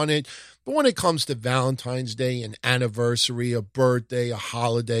good on it. But when it comes to Valentine's Day, an anniversary, a birthday, a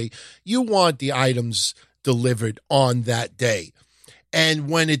holiday, you want the items delivered on that day. And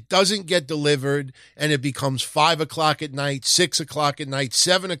when it doesn't get delivered and it becomes 5 o'clock at night, 6 o'clock at night,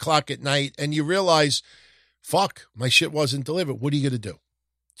 7 o'clock at night, and you realize, fuck, my shit wasn't delivered, what are you going to do?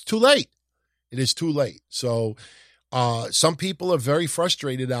 It's too late. It is too late. So some people are very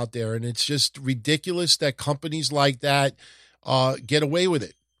frustrated out there, and it's just ridiculous that companies like that get away with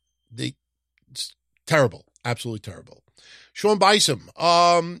it. It's terrible, absolutely terrible. Sean Bison,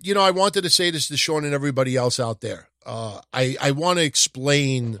 I wanted to say this to Sean and everybody else out there. I want to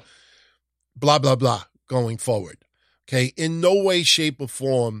explain blah, blah, blah going forward. Okay. In no way, shape, or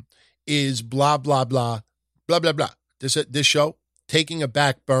form is blah, blah, blah, blah, blah, blah. This show taking a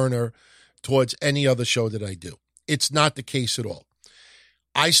back burner towards any other show that I do. It's not the case at all.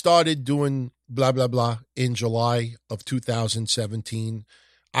 I started doing blah, blah, blah in July of 2017.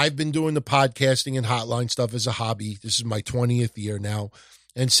 I've been doing the podcasting and hotline stuff as a hobby. This is my 20th year now.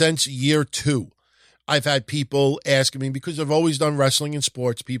 And since year 2, I've had people asking me, because I've always done wrestling and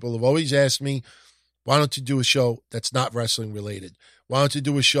sports, people have always asked me, why don't you do a show that's not wrestling related? Why don't you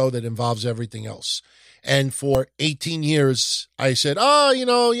do a show that involves everything else? And for 18 years, I said,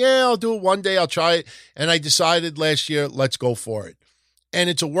 I'll do it one day. I'll try it. And I decided last year, let's go for it. And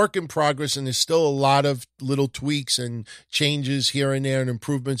it's a work in progress, and there's still a lot of little tweaks and changes here and there and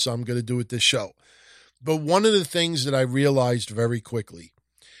improvements I'm going to do with this show. But one of the things that I realized very quickly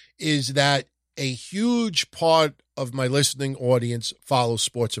is that a huge part of my listening audience follows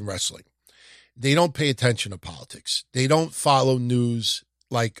sports and wrestling. They don't pay attention to politics. They don't follow news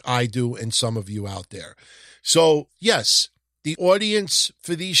like I do and some of you out there. So, yes, the audience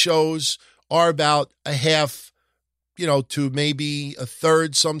for these shows are about a half, to maybe a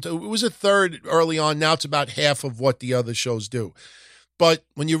third. It was a third early on. Now it's about half of what the other shows do. But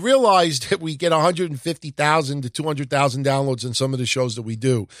when you realize that we get 150,000 to 200,000 downloads in some of the shows that we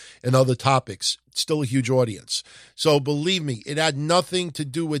do and other topics, it's still a huge audience. So believe me, it had nothing to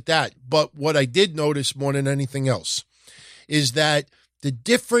do with that. But what I did notice more than anything else is that the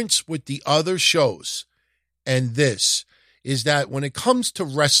difference with the other shows and this is that when it comes to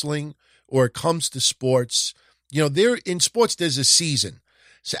wrestling or it comes to sports, in sports, there's a season.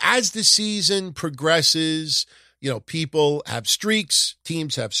 So as the season progresses, people have streaks,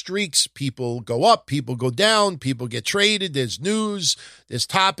 teams have streaks, people go up, people go down, people get traded, there's news, there's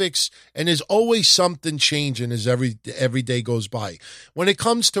topics, and there's always something changing as every day goes by. When it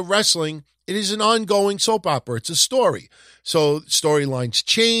comes to wrestling, it is an ongoing soap opera. It's a story. So storylines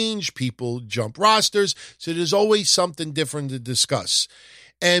change, people jump rosters, so there's always something different to discuss.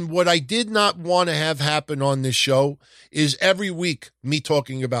 And what I did not want to have happen on this show is every week me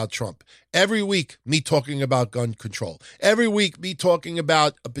talking about Trump. Every week me talking about gun control. Every week me talking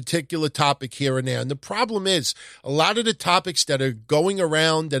about a particular topic here and there. And the problem is a lot of the topics that are going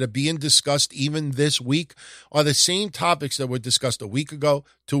around that are being discussed even this week are the same topics that were discussed a week ago,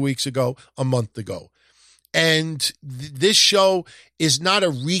 2 weeks ago, a month ago. And this show is not a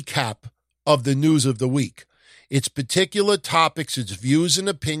recap of the news of the week. It's particular topics, it's views and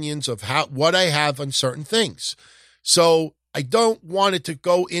opinions of what I have on certain things. So I don't want it to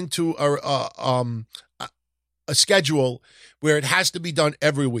go into a schedule where it has to be done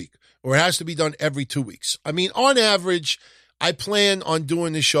every week or it has to be done every 2 weeks. I mean, on average, I plan on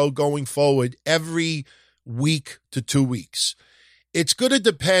doing the show going forward every week to 2 weeks. It's going to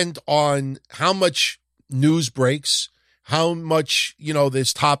depend on how much news breaks, how much,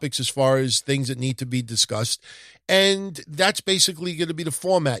 there's topics as far as things that need to be discussed. And that's basically going to be the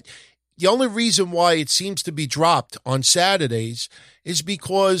format. The only reason why it seems to be dropped on Saturdays is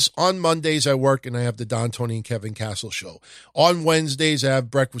because on Mondays I work and I have the Don, Tony, and Kevin Castle show. On Wednesdays I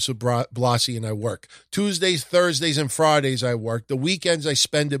have Breakfast with Blassie and I work. Tuesdays, Thursdays, and Fridays I work. The weekends I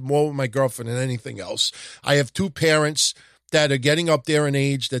spend it more with my girlfriend than anything else. I have 2 parents that are getting up there in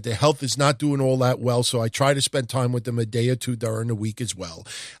age, that their health is not doing all that well, so I try to spend time with them a day or 2 during the week as well.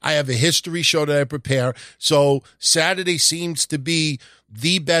 I have a history show that I prepare, so Saturday seems to be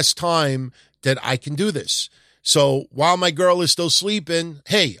the best time that I can do this. So while my girl is still sleeping,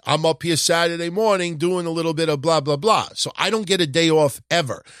 hey, I'm up here Saturday morning doing a little bit of blah, blah, blah. So I don't get a day off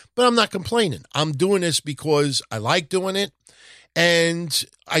ever, but I'm not complaining. I'm doing this because I like doing it, and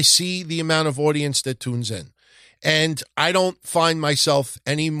I see the amount of audience that tunes in. And I don't find myself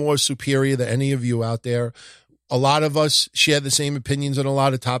any more superior than any of you out there. A lot of us share the same opinions on a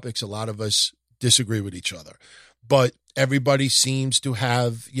lot of topics. A lot of us disagree with each other. But everybody seems to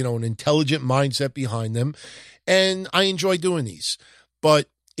have, an intelligent mindset behind them. And I enjoy doing these. But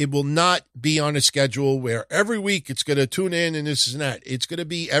it will not be on a schedule where every week it's going to tune in and this and that. It's going to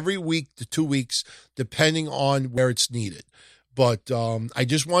be every week to 2 weeks, depending on where it's needed. But I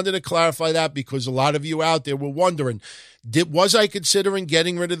just wanted to clarify that because a lot of you out there were wondering, was I considering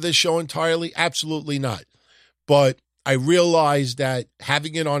getting rid of this show entirely? Absolutely not. But I realized that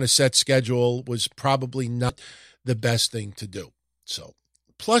having it on a set schedule was probably not the best thing to do. So,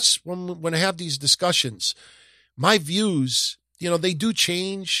 plus, when I have these discussions, my views, they do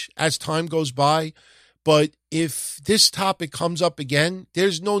change as time goes by. But if this topic comes up again,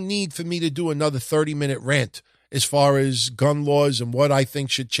 there's no need for me to do another 30-minute rant as far as gun laws and what I think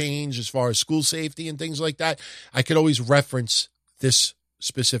should change as far as school safety and things like that, I could always reference this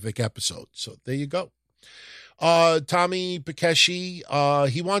specific episode. So there you go. Tommy Pakeshi,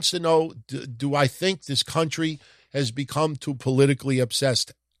 he wants to know, do I think this country has become too politically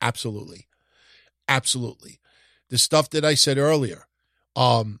obsessed? Absolutely. Absolutely. The stuff that I said earlier,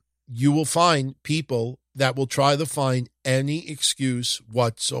 you will find people that will try to find any excuse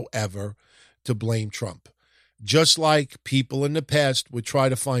whatsoever to blame Trump. Just like people in the past would try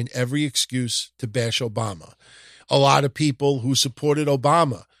to find every excuse to bash Obama. A lot of people who supported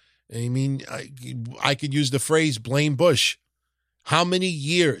Obama, I mean, I could use the phrase blame Bush. How many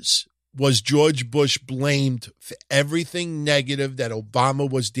years was George Bush blamed for everything negative that Obama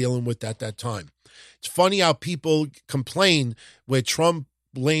was dealing with at that time? It's funny how people complain where Trump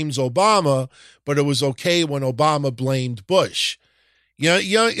blames Obama, but it was okay when Obama blamed Bush. You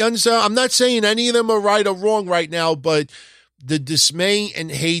understand? I'm not saying any of them are right or wrong right now, but the dismay and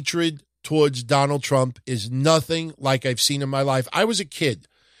hatred towards Donald Trump is nothing like I've seen in my life. I was a kid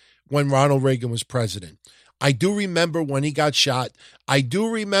when Ronald Reagan was president. I do remember when he got shot. I do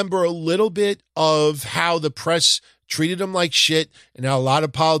remember a little bit of how the press treated him like shit and how a lot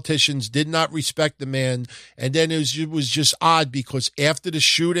of politicians did not respect the man. And then it was just odd because after the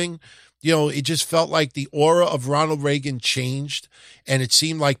shooting, it just felt like the aura of Ronald Reagan changed, and it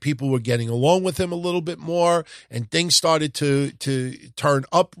seemed like people were getting along with him a little bit more, and things started to turn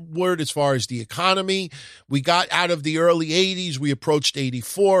upward as far as the economy. We got out of the early 80s. We approached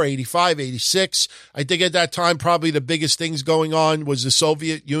 84, 85, 86. I think at that time, probably the biggest things going on was the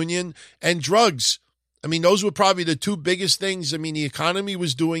Soviet Union and drugs. I mean, those were probably the two biggest things. I mean, the economy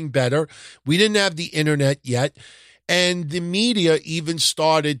was doing better. We didn't have the internet yet. And the media even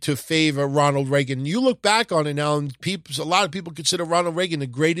started to favor Ronald Reagan. You look back on it now, and a lot of people consider Ronald Reagan the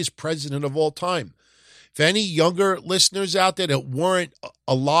greatest president of all time. For any younger listeners out there that weren't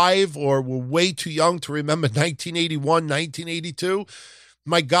alive or were way too young to remember 1981, 1982,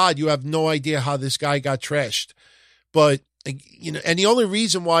 my God, you have no idea how this guy got trashed. But, and the only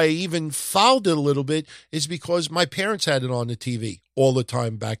reason why I even followed it a little bit is because my parents had it on the TV all the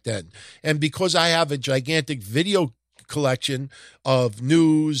time back then. And because I have a gigantic video collection of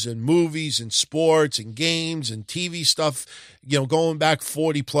news and movies and sports and games and TV stuff, going back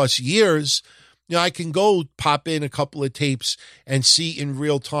 40 plus years, I can go pop in a couple of tapes and see in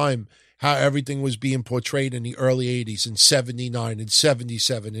real time how everything was being portrayed in the early 80s and 79 and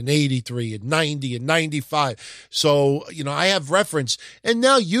 77 and 83 and 90 and 95. So, I have reference. And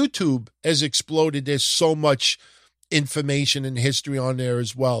now YouTube has exploded. There's so much information and history on there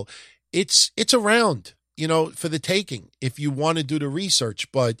as well. It's around, for the taking if you want to do the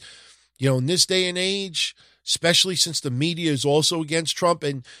research. But, in this day and age, especially since the media is also against Trump,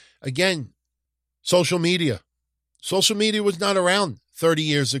 and again, social media was not around 30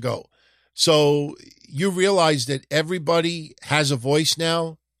 years ago. So you realize that everybody has a voice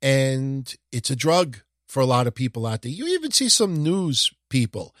now, and it's a drug for a lot of people out there. You even see some news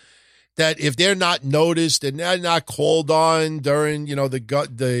people that if they're not noticed and they're not called on during,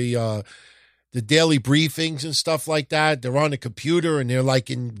 the daily briefings and stuff like that, they're on the computer and they're like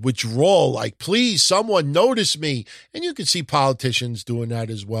in withdrawal, like, please, someone notice me. And you can see politicians doing that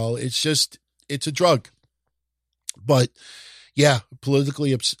as well. It's a drug. But yeah,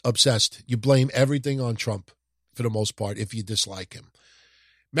 politically obsessed. You blame everything on Trump for the most part if you dislike him.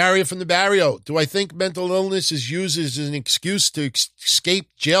 Mario from the Barrio, do I think mental illness is used as an excuse to escape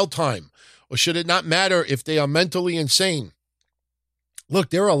jail time? Or should it not matter if they are mentally insane? Look,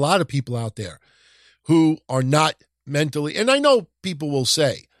 there are a lot of people out there who are not mentally, and I know people will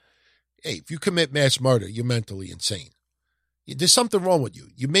say, hey, if you commit mass murder, you're mentally insane. There's something wrong with you.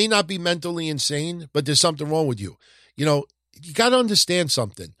 You may not be mentally insane, but there's something wrong with you. You got to understand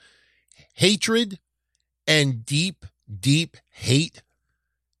something. Hatred and deep, deep hate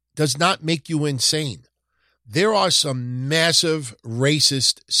does not make you insane. There are some massive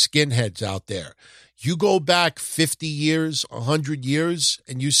racist skinheads out there. You go back 50 years, 100 years,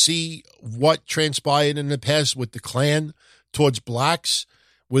 and you see what transpired in the past with the Klan towards blacks.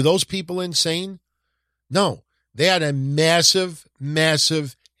 Were those people insane? No. They had a massive,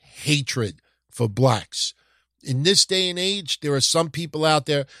 massive hatred for blacks. In this day and age, there are some people out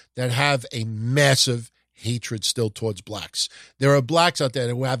there that have a massive hatred still towards blacks. There are blacks out there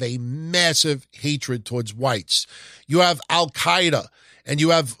who have a massive hatred towards whites. You have Al-Qaeda, and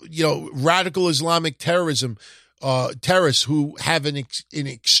you have, radical Islamic terrorism, terrorists who have an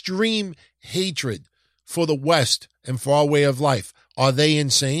extreme hatred for the West and for our way of life. Are they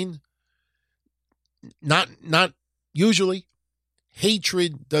insane? Not usually.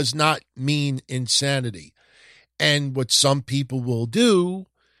 Hatred does not mean insanity. And what some people will do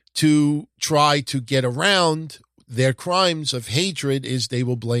to try to get around their crimes of hatred is they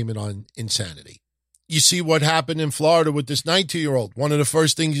will blame it on insanity. You see what happened in Florida with this 19-year-old. One of the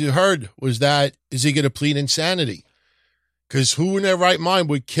first things you heard was that, is he going to plead insanity? Because who in their right mind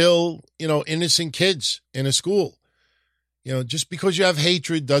would kill, innocent kids in a school? Just because you have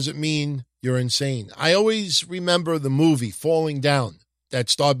hatred doesn't mean you're insane. I always remember the movie Falling Down that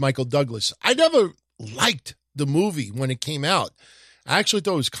starred Michael Douglas. I never liked the movie when it came out. I actually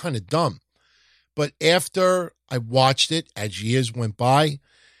thought it was kind of dumb. But after I watched it, as years went by,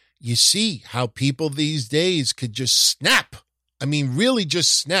 you see how people these days could just snap. I mean, really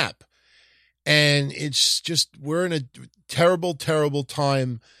just snap. And it's just, we're in a terrible, terrible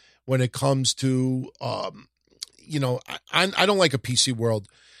time when it comes to, I don't like a PC world.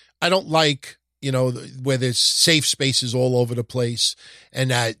 I don't like, where there's safe spaces all over the place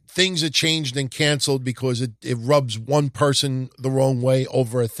and that things are changed and canceled because it rubs one person the wrong way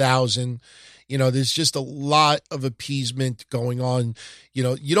over 1,000. There's just a lot of appeasement going on.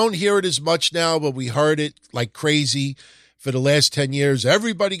 You don't hear it as much now, but we heard it like crazy for the last 10 years.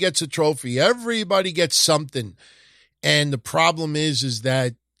 Everybody gets a trophy. Everybody gets something. And the problem is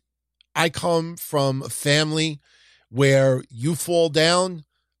that I come from a family where you fall down,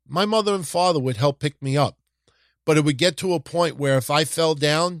 my mother and father would help pick me up. But it would get to a point where if I fell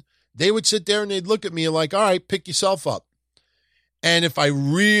down, they would sit there and they'd look at me like, all right, pick yourself up. And if I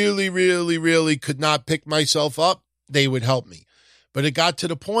really, really, really could not pick myself up, they would help me. But it got to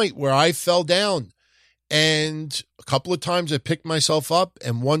the point where I fell down. And a couple of times I picked myself up.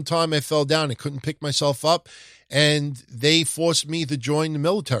 And one time I fell down and couldn't pick myself up. And they forced me to join the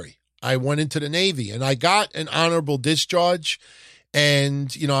military. I went into the Navy and I got an honorable discharge.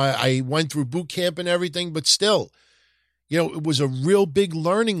 And, I went through boot camp and everything, but still, it was a real big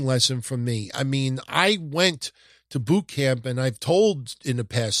learning lesson for me. I mean, I went to boot camp and I've told in the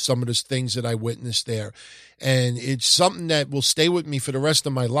past some of the things that I witnessed there. And it's something that will stay with me for the rest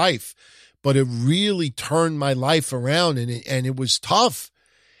of my life. But it really turned my life around and it was tough.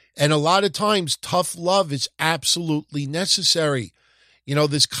 And a lot of times tough love is absolutely necessary.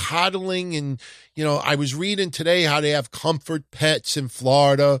 This coddling and, I was reading today how they have comfort pets in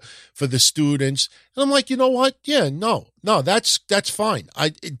Florida for the students. And I'm like, you know what? Yeah, no, that's fine.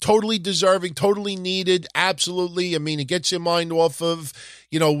 Totally deserving, totally needed. Absolutely. I mean, it gets your mind off of,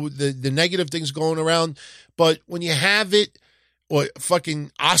 the negative things going around. But when you have it, or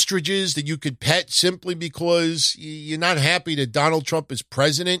fucking ostriches that you could pet simply because you're not happy that Donald Trump is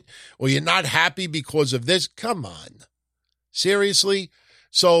president, or you're not happy because of this, come on. Seriously?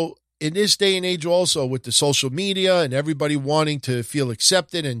 So in this day and age also with the social media and everybody wanting to feel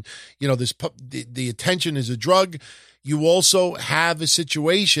accepted and, the attention is a drug, you also have a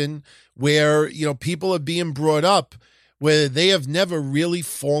situation where, people are being brought up where they have never really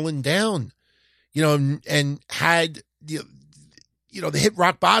fallen down, and had, they hit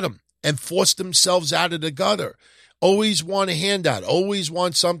rock bottom and forced themselves out of the gutter. Always want a handout, always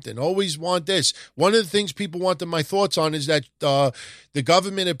want something, always want this. One of the things people wanted my thoughts on is that the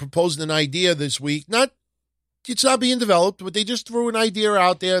government had proposed an idea this week. It's not being developed, but they just threw an idea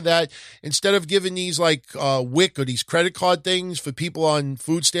out there that instead of giving these like WIC or these credit card things for people on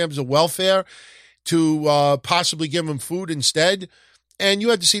food stamps or welfare, to possibly give them food instead. And you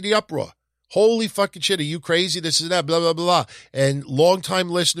had to see the uproar. Holy fucking shit, are you crazy? This is that, blah, blah, blah. And longtime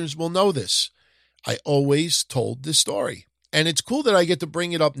listeners will know this. I always told this story. And it's cool that I get to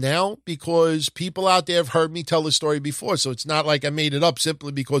bring it up now because people out there have heard me tell the story before. So it's not like I made it up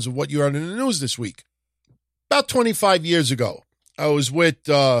simply because of what you heard in the news this week. About 25 years ago, I was with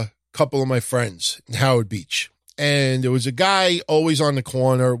a couple of my friends in Howard Beach. And there was a guy always on the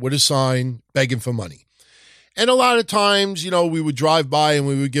corner with a sign begging for money. And a lot of times, we would drive by and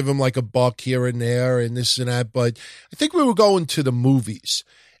we would give him like $1 here and there and this and that. But I think we were going to the movies.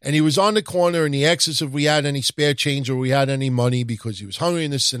 And he was on the corner and he asked us if we had any spare change or we had any money because he was hungry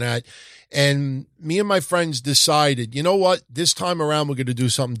and this and that. And me and my friends decided, you know what? This time around, we're going to do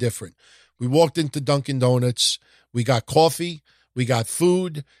something different. We walked into Dunkin' Donuts. We got coffee. We got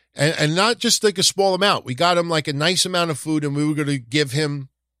food. And not just like a small amount. We got him like a nice amount of food and we were going to give him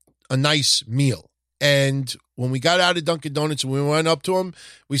a nice meal. And when we got out of Dunkin' Donuts and we went up to him,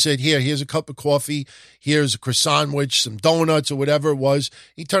 we said, here's a cup of coffee. Here's a croissant sandwich, some donuts or whatever it was.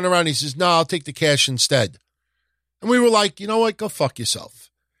 He turned around and he says, no, I'll take the cash instead. And we were like, you know what? Go fuck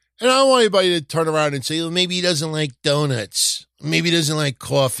yourself. And I don't want anybody to turn around and say, well, maybe he doesn't like donuts. Maybe he doesn't like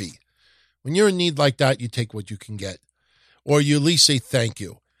coffee. When you're in need like that, you take what you can get. Or you at least say thank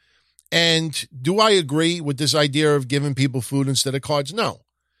you. And do I agree with this idea of giving people food instead of cards? No.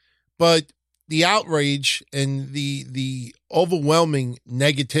 But the outrage and the overwhelming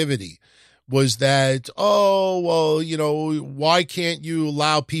negativity was that, oh, well, why can't you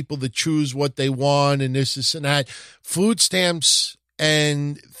allow people to choose what they want and this and that? Food stamps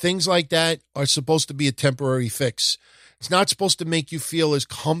and things like that are supposed to be a temporary fix. It's not supposed to make you feel as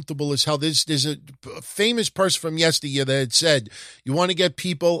comfortable as hell. There's a famous person from yesteryear that had said, you want to get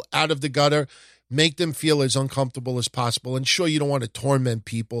people out of the gutter, make them feel as uncomfortable as possible. And sure, you don't want to torment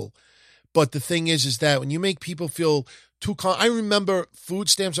people. But the thing is that when you make people feel I remember food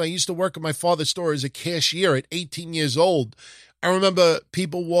stamps. I used to work at my father's store as a cashier at 18 years old. I remember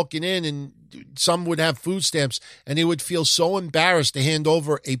people walking in and some would have food stamps and they would feel so embarrassed to hand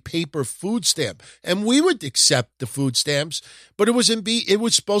over a paper food stamp. And we would accept the food stamps, but it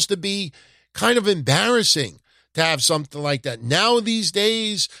was supposed to be kind of embarrassing to have something like that. Now these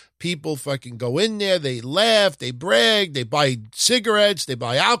days, people fucking go in there, they laugh, they brag, they buy cigarettes, they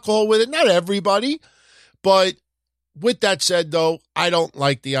buy alcohol with it. Not everybody, but with that said, though, I don't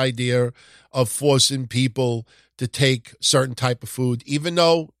like the idea of forcing people to take certain type of food, even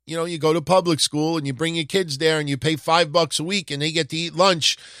though, you go to public school and you bring your kids there and you pay $5 a week and they get to eat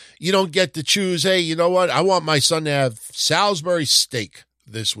lunch. You don't get to choose, hey, you know what? I want my son to have Salisbury steak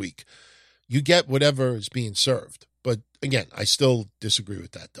this week. You get whatever is being served. But again, I still disagree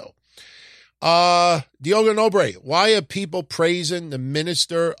with that, though. Diogo Nobre, why are people praising the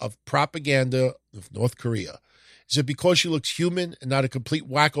minister of propaganda of North Korea? Is it because she looks human and not a complete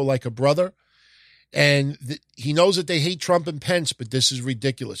wacko like her brother? And he knows that they hate Trump and Pence, but this is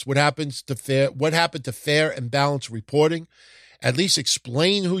ridiculous. What happened to fair and balanced reporting? At least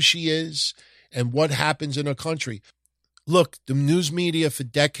explain who she is and what happens in her country. Look, the news media for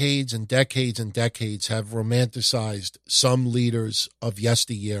decades and decades and decades have romanticized some leaders of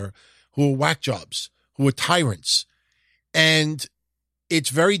yesteryear who are whack jobs, who are tyrants. And it's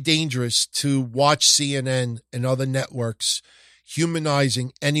very dangerous to watch CNN and other networks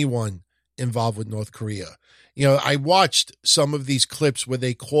humanizing anyone involved with North Korea. I watched some of these clips where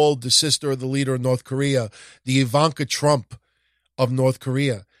they called the sister of the leader of North Korea the Ivanka Trump of North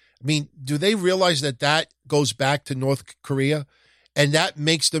Korea. I mean, do they realize that goes back to North Korea? And that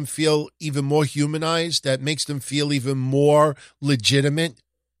makes them feel even more humanized. That makes them feel even more legitimate.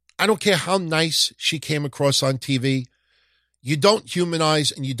 I don't care how nice she came across on TV. You don't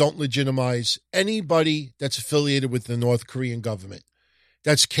humanize and you don't legitimize anybody that's affiliated with the North Korean government.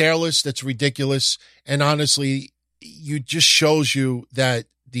 That's careless. That's ridiculous. And honestly, it just shows you that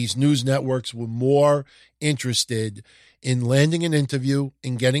these news networks were more interested in landing an interview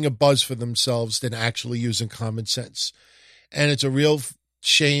and getting a buzz for themselves than actually using common sense. And it's a real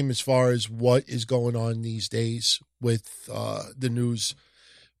shame as far as what is going on these days with the news.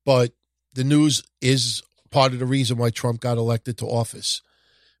 But the news is part of the reason why Trump got elected to office.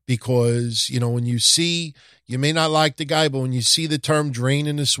 Because, when you may not like the guy, but when you see the term drain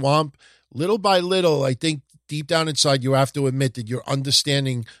in the swamp, little by little, I think deep down inside, you have to admit that you're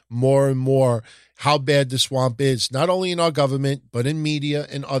understanding more and more how bad the swamp is, not only in our government, but in media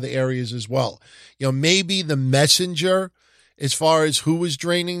and other areas as well. Maybe the messenger, as far as who was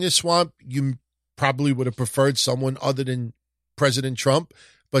draining the swamp, you probably would have preferred someone other than President Trump,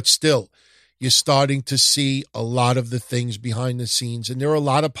 but still, you're starting to see a lot of the things behind the scenes. And there are a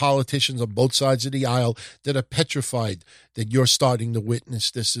lot of politicians on both sides of the aisle that are petrified that you're starting to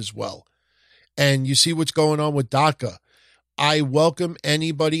witness this as well. And you see what's going on with DACA. I welcome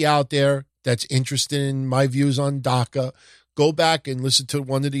anybody out there that's interested in my views on DACA. Go back and listen to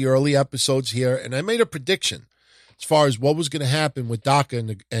one of the early episodes here. And I made a prediction as far as what was going to happen with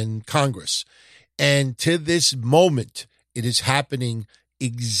DACA and Congress. And to this moment, it is happening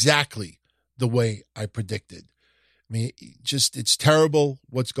exactly the way I predicted. I mean, it's terrible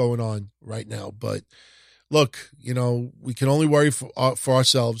what's going on right now. But look, we can only worry for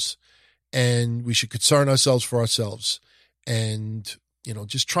ourselves, and we should concern ourselves for ourselves. And,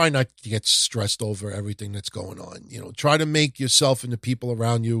 just try not to get stressed over everything that's going on. Try to make yourself and the people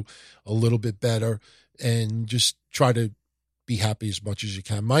around you a little bit better, and just try to be happy as much as you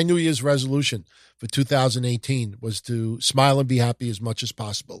can. My New Year's resolution for 2018 was to smile and be happy as much as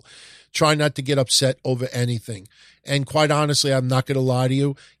possible. Try not to get upset over anything. And quite honestly, I'm not going to lie to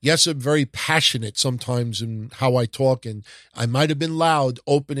you. Yes, I'm very passionate sometimes in how I talk, and I might have been loud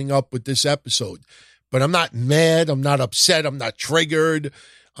opening up with this episode, but I'm not mad. I'm not upset. I'm not triggered.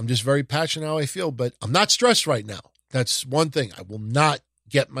 I'm just very passionate how I feel, but I'm not stressed right now. That's one thing. I will not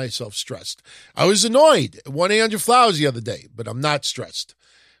get myself stressed. I was annoyed at 1-800-Flowers the other day, but I'm not stressed.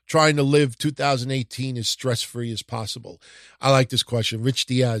 Trying to live 2018 as stress-free as possible. I like this question. Rich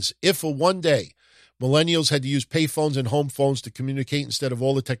Diaz, if for one day Millennials had to use payphones and home phones to communicate instead of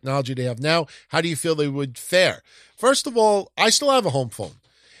all the technology they have now. How do you feel they would fare? First of all, I still have a home phone.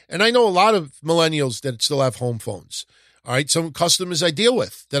 And I know a lot of millennials that still have home phones. All right, some customers I deal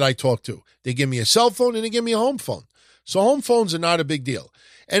with that I talk to, they give me a cell phone and they give me a home phone. So home phones are not a big deal.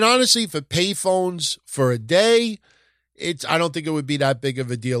 And honestly, for payphones for a day, I don't think it would be that big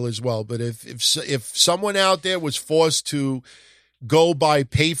of a deal as well. But if someone out there was forced to go buy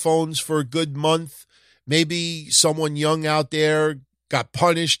payphones for a good month, maybe someone young out there got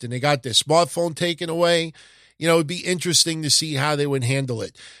punished and they got their smartphone taken away, it'd be interesting to see how they would handle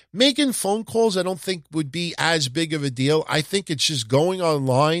it. Making phone calls, I don't think would be as big of a deal. I think it's just going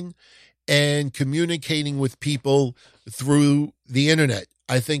online and communicating with people through the internet.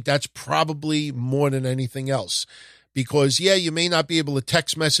 I think that's probably more than anything else. Because, you may not be able to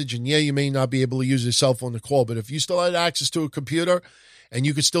text message and, you may not be able to use your cell phone to call. But if you still had access to a computer and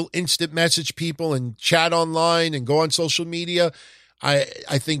you could still instant message people and chat online and go on social media, I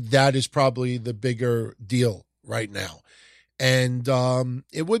think that is probably the bigger deal right now. And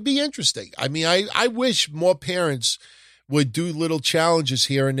it would be interesting. I mean, I wish more parents would do little challenges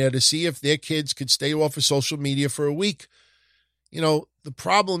here and there to see if their kids could stay off of social media for a week. The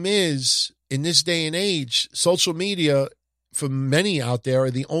problem is, in this day and age, social media, for many out there, are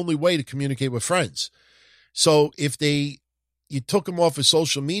the only way to communicate with friends. So if you took them off of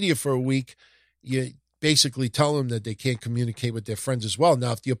social media for a week, you basically tell them that they can't communicate with their friends as well.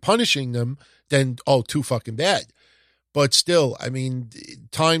 Now, if you're punishing them, then, too fucking bad. But still, I mean,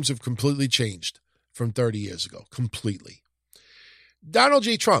 times have completely changed from 30 years ago, completely. Donald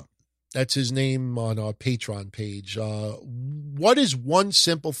J. Trump, that's his name on our Patreon page. What is one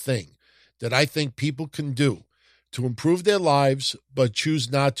simple thing that I think people can do to improve their lives but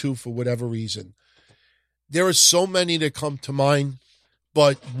choose not to for whatever reason? There are so many that come to mind,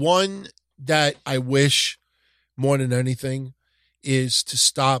 but one that I wish more than anything is to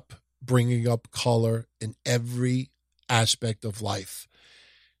stop bringing up color in every aspect of life.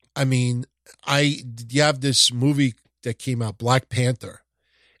 I mean, you have this movie that came out, Black Panther,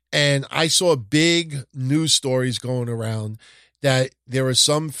 and I saw big news stories going around that there are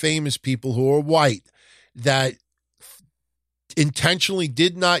some famous people who are white that intentionally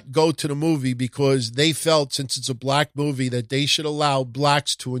did not go to the movie because they felt, since it's a black movie, that they should allow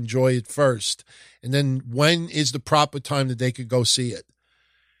blacks to enjoy it first. And then when is the proper time that they could go see it?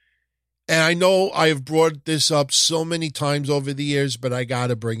 And I know I have brought this up so many times over the years, but I got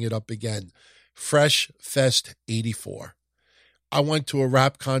to bring it up again. Fresh Fest 84. I went to a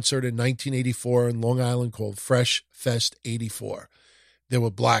rap concert in 1984 in Long Island called Fresh Fest 84. There were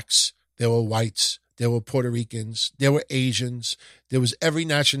blacks, there were whites, there were Puerto Ricans, there were Asians. There was every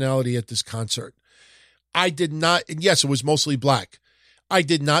nationality at this concert. I did not, and yes, it was mostly black. I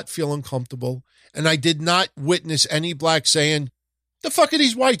did not feel uncomfortable, and I did not witness any black saying, "The fuck are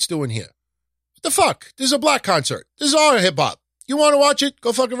these whites doing here? What the fuck? This is a black concert. This is our hip-hop. You want to watch it?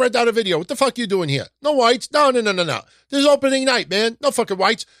 Go fucking rent out a video. What the fuck you doing here? No whites? No. This is opening night, man. No fucking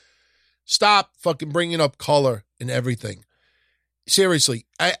whites." Stop fucking bringing up color and everything. Seriously,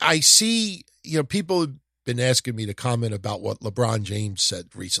 I see, people have been asking me to comment about what LeBron James said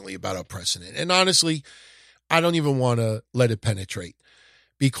recently about our president. And honestly, I don't even want to let it penetrate.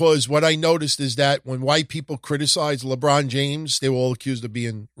 Because what I noticed is that when white people criticize LeBron James, they were all accused of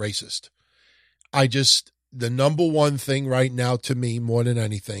being racist. The number one thing right now to me, more than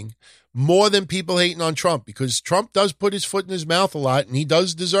anything, more than people hating on Trump, because Trump does put his foot in his mouth a lot, and he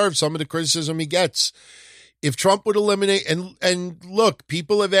does deserve some of the criticism he gets. If Trump would eliminate, and look,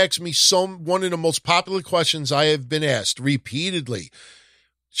 people have asked me one of the most popular questions I have been asked repeatedly,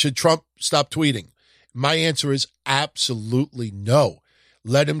 should Trump stop tweeting? My answer is absolutely no.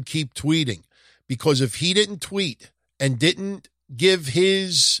 Let him keep tweeting, because if he didn't tweet and didn't give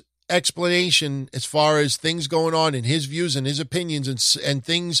his explanation as far as things going on and his views and his opinions and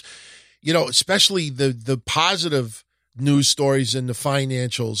things, especially the positive news stories and the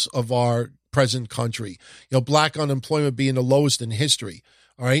financials of our present country, black unemployment being the lowest in history.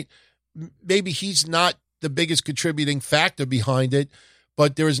 All right. Maybe he's not the biggest contributing factor behind it,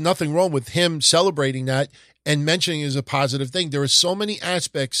 but there is nothing wrong with him celebrating that and mentioning it as a positive thing. There are so many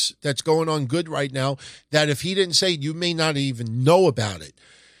aspects that's going on good right now that if he didn't say it, you may not even know about it.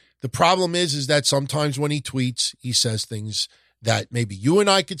 The problem is that sometimes when he tweets, he says things that maybe you and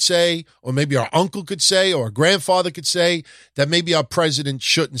I could say, or maybe our uncle could say, or our grandfather could say, that maybe our president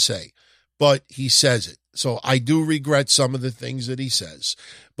shouldn't say, but he says it. So I do regret some of the things that he says,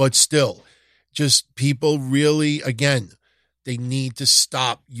 but still, just people really, again, they need to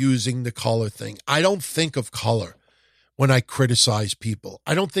stop using the color thing. I don't think of color when I criticize people.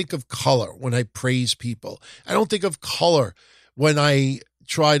 I don't think of color when I praise people. I don't think of color when I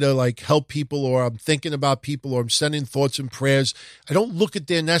try to like help people, or I'm thinking about people, or I'm sending thoughts and prayers. I don't look at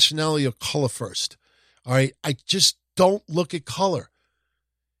their nationality or color first. All right. I just don't look at color.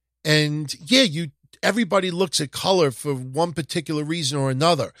 And yeah, everybody looks at color for one particular reason or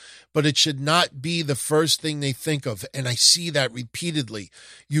another, but it should not be the first thing they think of. And I see that repeatedly.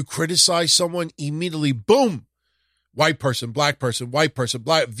 You criticize someone, immediately, boom, white person, black,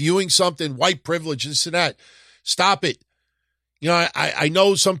 black, viewing something, white privilege, this and that. Stop it. You know, I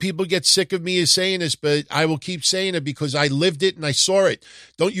know some people get sick of me as saying this, but I will keep saying it because I lived it and I saw it.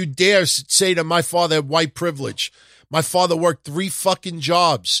 Don't you dare say that my father had white privilege. My father worked 3 fucking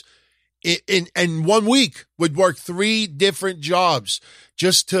jobs. In 1 week, would work 3 different jobs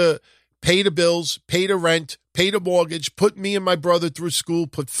just to pay the bills, pay the rent, pay the mortgage, put me and my brother through school,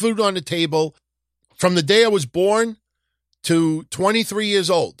 put food on the table. From the day I was born to 23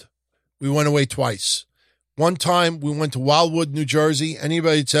 years old, we went away twice. One time we went to Wildwood, New Jersey.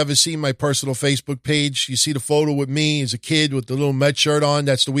 Anybody that's ever seen my personal Facebook page, you see the photo with me as a kid with the little Met shirt on.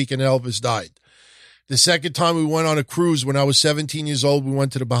 That's the weekend Elvis died. The second time we went on a cruise when I was 17 years old, we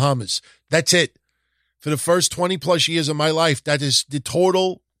went to the Bahamas. That's it. For the first 20 plus years of my life, that is the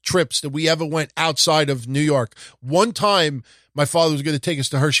total trips that we ever went outside of New York. One time, my father was going to take us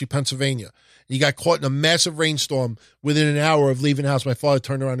to Hershey, Pennsylvania. He got caught in a massive rainstorm within an hour of leaving the house. My father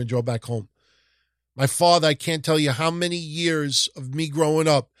turned around and drove back home. My father, I can't tell you how many years of me growing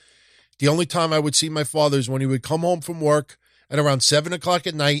up, the only time I would see my father is when he would come home from work at around 7 o'clock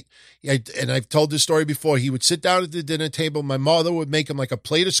at night. And I've told this story before. He would sit down at the dinner table. My mother would make him like a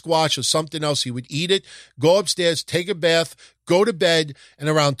plate of squash or something else. He would eat it, go upstairs, take a bath, go to bed, and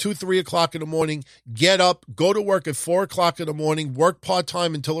around 2, 3 o'clock in the morning, get up, go to work at 4 o'clock in the morning, work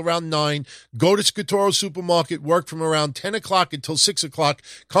part-time until around 9, go to Scatoro Supermarket, work from around 10 o'clock until 6 o'clock,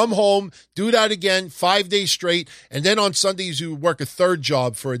 come home, do that again 5 days straight, and then on Sundays you would work a third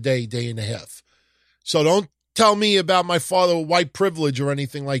job for a day, day and a half. So don't tell me about my father white privilege or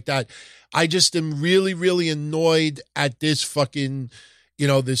anything like that. I just am really, really annoyed at this fucking,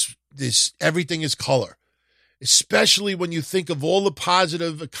 this everything is color. Especially when you think of all the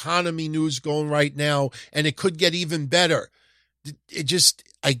positive economy news going right now, and it could get even better.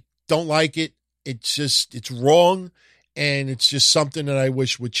 I don't like it. It's wrong, and it's just something that I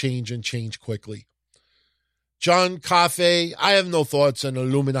wish would change and change quickly. John Cafe, I have no thoughts on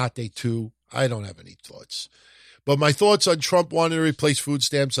Illuminati 2. I don't have any thoughts. But my thoughts on Trump wanting to replace food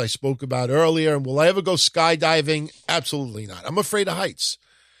stamps I spoke about earlier. And will I ever go skydiving? Absolutely not. I'm afraid of heights.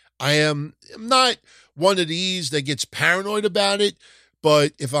 I'm not one of these that gets paranoid about it.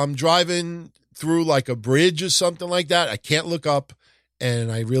 But if I'm driving through like a bridge or something like that, I can't look up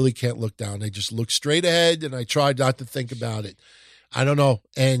and I really can't look down. I just look straight ahead and I try not to think about it. I don't know.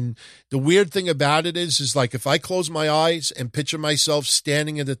 And the weird thing about it is like if I close my eyes and picture myself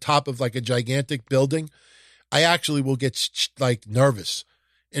standing at the top of like a gigantic building, I actually will get like nervous.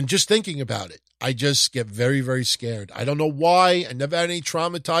 And just thinking about it, I just get very, very scared. I don't know why. I never had any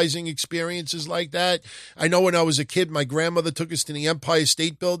traumatizing experiences like that. I know when I was a kid, my grandmother took us to the Empire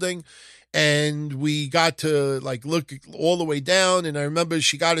State Building and we got to like look all the way down. And I remember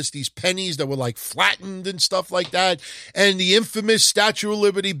she got us these pennies that were like flattened and stuff like that. And the infamous Statue of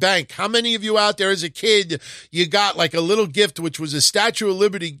Liberty Bank. How many of you out there as a kid, you got like a little gift, which was a Statue of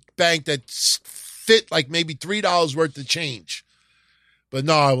Liberty Bank that fit like maybe $3 worth of change? But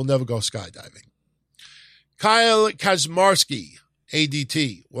no, I will never go skydiving. Kyle Kazmarski,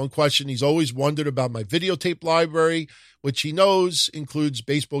 ADT. One question he's always wondered about my videotape library, which he knows includes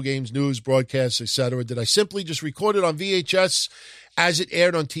baseball games, news, broadcasts, etc. Did I simply just record it on VHS as it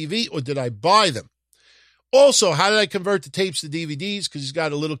aired on TV, or did I buy them? Also, how did I convert the tapes to DVDs? Because he's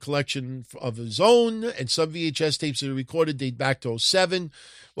got a little collection of his own, and some VHS tapes that are recorded date back to 2007.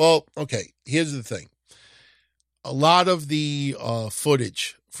 Well, okay, here's the thing. A lot of the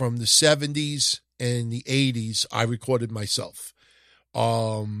footage from the 70s and the 80s, I recorded myself.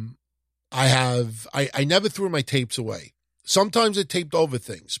 I never threw my tapes away. Sometimes I taped over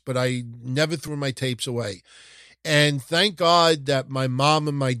things, but I never threw my tapes away. And thank God that my mom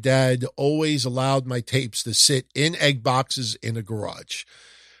and my dad always allowed my tapes to sit in egg boxes in a garage,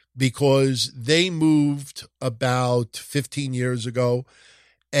 because they moved about 15 years ago.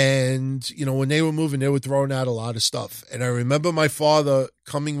 And, you know, when they were moving, they were throwing out a lot of stuff. And I remember my father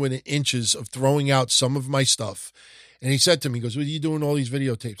coming within inches of throwing out some of my stuff. And he said to me, he goes, "What are you doing all these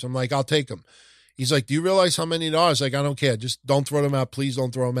videotapes?" I'm like, "I'll take them." He's like, "Do you realize how many there are?" I was like, "I don't care. Just don't throw them out. Please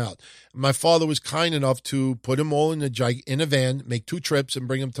don't throw them out." And my father was kind enough to put them all in a van, make 2 trips, and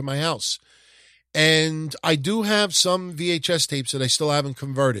bring them to my house. And I do have some VHS tapes that I still haven't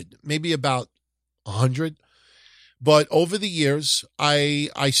converted, maybe about 100. But over the years, I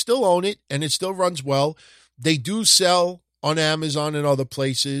still own it, and it still runs well. They do sell on Amazon and other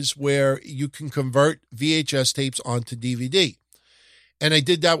places where you can convert VHS tapes onto DVD. And I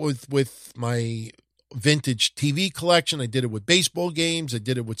did that with my vintage TV collection. I did it with baseball games. I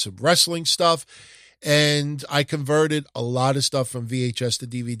did it with some wrestling stuff. And I converted a lot of stuff from VHS to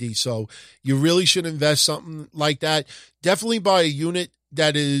DVD. So you really should invest something like that. Definitely buy a unit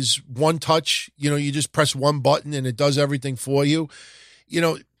that is one touch. You know, you just press one button and it does everything for you. You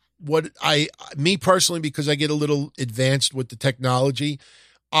know, me personally, because I get a little advanced with the technology,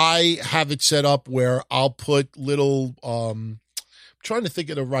 I have it set up where I'll put little, trying to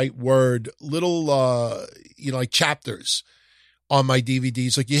think of the right word, little, like chapters on my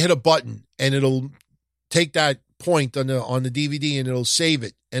DVDs. Like you hit a button and it'll take that point on the DVD and it'll save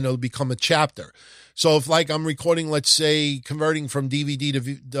it and it'll become a chapter. So if like I'm recording, let's say converting from DVD to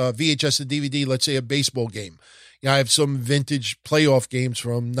VHS to DVD, let's say a baseball game. Yeah, I have some vintage playoff games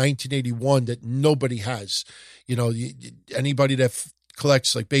from 1981 that nobody has. You know, anybody that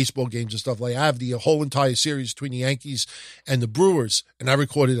collects like baseball games and stuff like that. I have the whole entire series between the Yankees and the Brewers, and I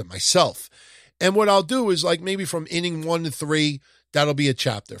recorded it myself. And what I'll do is like maybe from inning 1 to 3, that'll be a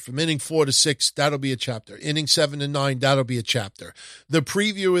chapter. From inning 4 to 6, that'll be a chapter. Inning 7 to 9, that'll be a chapter. The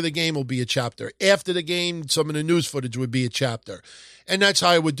preview of the game will be a chapter. After the game, some of the news footage would be a chapter. And that's how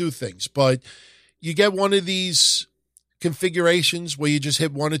I would do things. But you get one of these configurations where you just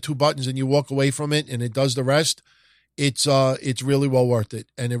hit 1 or 2 buttons and you walk away from it and it does the rest. It's really well worth it,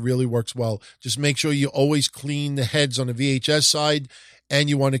 and it really works well. Just make sure you always clean the heads on the VHS side, and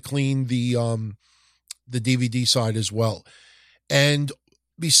you want to clean the DVD side as well. And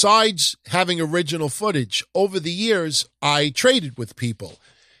besides having original footage, over the years, I traded with people.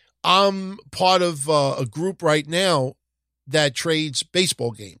 I'm part of a group right now that trades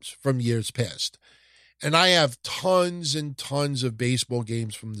baseball games from years past. And I have tons and tons of baseball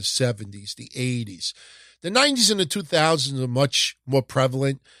games from the 70s, the 80s. The 90s and the 2000s are much more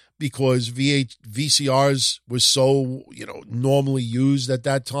prevalent because VCRs was so, normally used at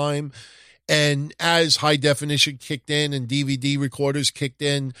that time. And as high definition kicked in and DVD recorders kicked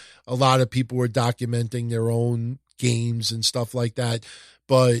in, a lot of people were documenting their own games and stuff like that.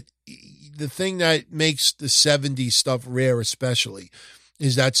 But the thing that makes the 70s stuff rare especially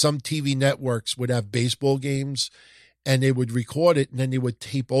is that some TV networks would have baseball games and they would record it and then they would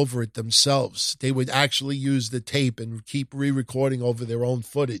tape over it themselves. They would actually use the tape and keep re-recording over their own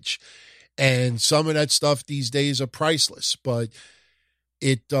footage. And some of that stuff these days are priceless, but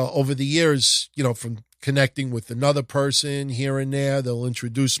it over the years, from connecting with another person here and there, they'll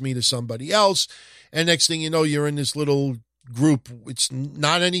introduce me to somebody else. And next thing you know, you're in this little group. It's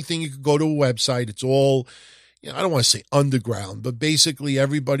not anything you could go to a website. It's all, I don't want to say underground, but basically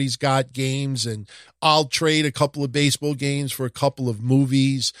everybody's got games, and I'll trade a couple of baseball games for a couple of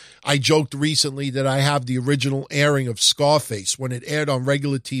movies. I joked recently that I have the original airing of Scarface when it aired on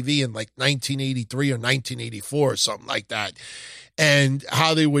regular TV in like 1983 or 1984 or something like that. And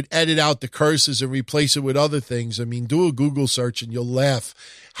how they would edit out the curses and replace it with other things. I mean, do a Google search and you'll laugh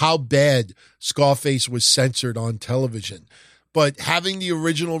how bad Scarface was censored on television. But having the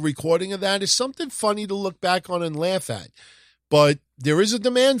original recording of that is something funny to look back on and laugh at. But there is a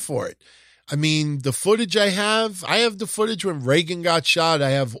demand for it. I mean, the footage I have the footage when Reagan got shot.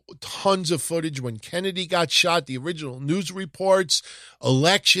 I have tons of footage when Kennedy got shot, the original news reports,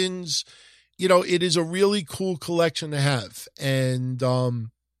 elections. It is a really cool collection to have. And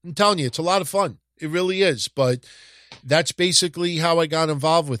I'm telling you, it's a lot of fun. It really is. But that's basically how I got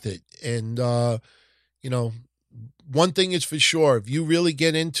involved with it. And, one thing is for sure, if you really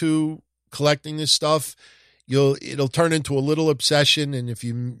get into collecting this stuff, it'll turn into a little obsession. And if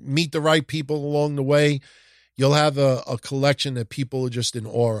you meet the right people along the way, you'll have a collection that people are just in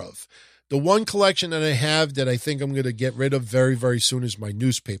awe of. The one collection that I have that I think I'm going to get rid of very, very soon is my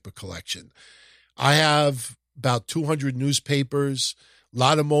newspaper collection. I have about 200 newspapers, a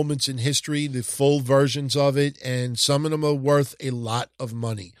lot of moments in history, the full versions of it, and some of them are worth a lot of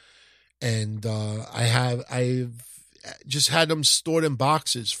money. And I've just had them stored in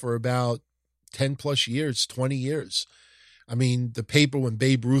boxes for about 10 plus years, 20 years. I mean, the paper when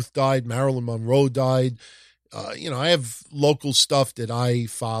Babe Ruth died, Marilyn Monroe died. I have local stuff that I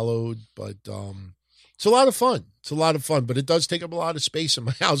followed, but it's a lot of fun. It's a lot of fun, but it does take up a lot of space in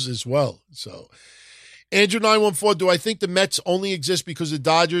my house as well. So, Andrew 914, do I think the Mets only exist because the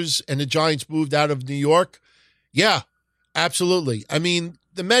Dodgers and the Giants moved out of New York? Yeah, absolutely. I mean,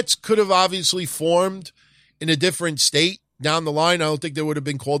 the Mets could have obviously formed in a different state, down the line, I don't think they would have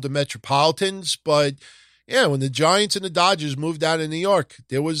been called the Metropolitans, but yeah, when the Giants and the Dodgers moved out of New York,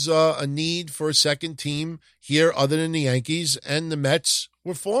 there was a need for a second team here other than the Yankees, and the Mets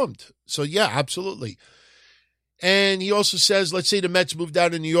were formed. So yeah, absolutely. And he also says, let's say the Mets moved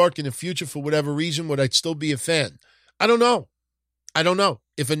out of New York in the future for whatever reason, would I still be a fan? I don't know.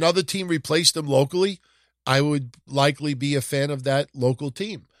 If another team replaced them locally, I would likely be a fan of that local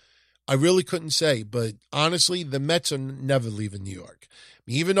team. I really couldn't say, but honestly, the Mets are never leaving New York.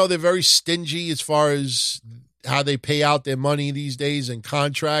 Even though they're very stingy as far as how they pay out their money these days and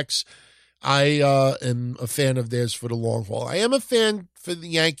contracts, I am a fan of theirs for the long haul. I am a fan for the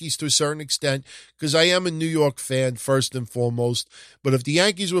Yankees to a certain extent because I am a New York fan first and foremost. But if the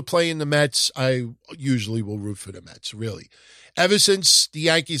Yankees were playing the Mets, I usually will root for the Mets, really. Ever since the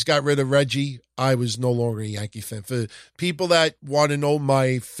Yankees got rid of Reggie, I was no longer a Yankee fan. For people that want to know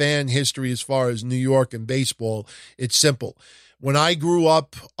my fan history as far as New York and baseball, it's simple. When I grew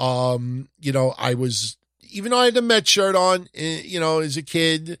up, I was, even though I had the Mets shirt on, as a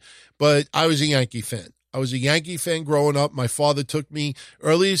kid, but I was a Yankee fan. I was a Yankee fan growing up. My father took me,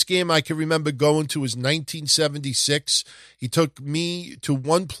 earliest game I can remember going to was 1976. He took me to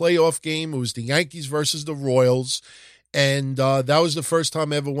one playoff game. It was the Yankees versus the Royals. And that was the first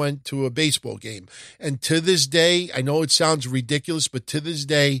time I ever went to a baseball game. And to this day, I know it sounds ridiculous, but to this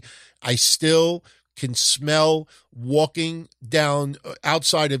day, I still can smell walking down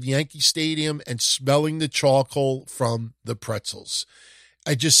outside of Yankee Stadium and smelling the charcoal from the pretzels.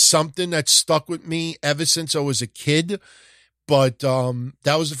 Something that stuck with me ever since I was a kid. But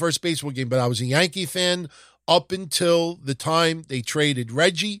that was the first baseball game. But I was a Yankee fan up until the time they traded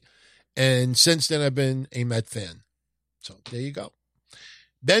Reggie. And since then, I've been a Met fan. So there you go.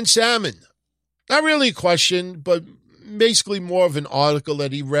 Ben Salmon, not really a question, but basically more of an article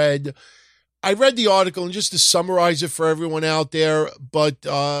that he read. I read the article, and just to summarize it for everyone out there, but,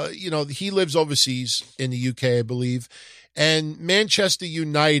 he lives overseas in the UK, I believe, and Manchester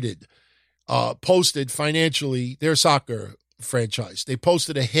United posted financially, their soccer franchise, they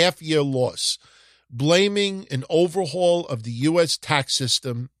posted a half-year loss, blaming an overhaul of the U.S. tax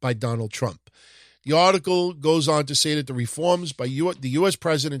system by Donald Trump. The article goes on to say that the reforms by the U.S.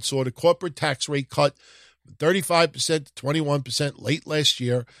 president saw the corporate tax rate cut from 35% to 21% late last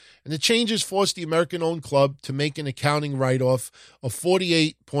year, and the changes forced the American-owned club to make an accounting write-off of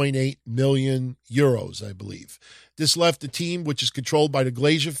 48.8 million euros, I believe. This left the team, which is controlled by the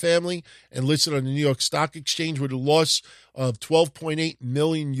Glazer family and listed on the New York Stock Exchange, with a loss of 12.8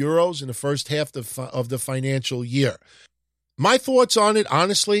 million euros in the first half of the financial year. My thoughts on it,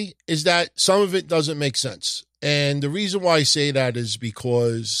 honestly, is that some of it doesn't make sense. And the reason why I say that is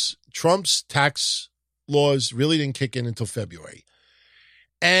because Trump's tax laws really didn't kick in until February.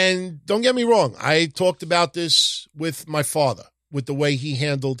 And don't get me wrong, I talked about this with my father, with the way he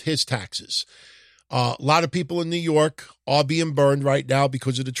handled his taxes. A lot of people in New York are being burned right now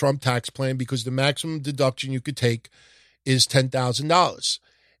because of the Trump tax plan, because the maximum deduction you could take is $10,000.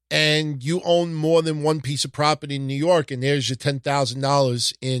 And you own more than one piece of property in New York, and there's your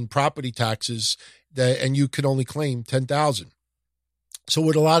 $10,000 in property taxes, and you could only claim $10,000. So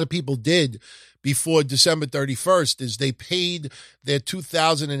what a lot of people did before December 31st is they paid their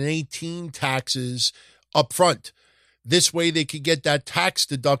 2018 taxes up front. This way they could get that tax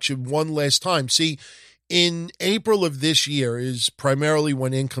deduction one last time. See, in April of this year is primarily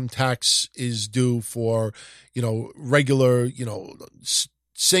when income tax is due for, regular,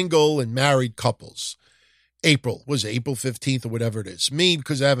 single and married couples. April 15th or whatever it is. Me,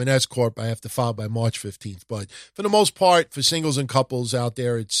 because I have an S-Corp, I have to file by March 15th. But for the most part, for singles and couples out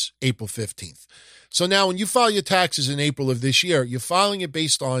there, it's April 15th. So now when you file your taxes in April of this year, you're filing it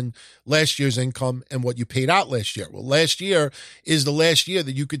based on last year's income and what you paid out last year. Well, last year is the last year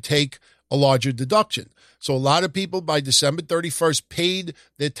that you could take a larger deduction. So a lot of people by December 31st paid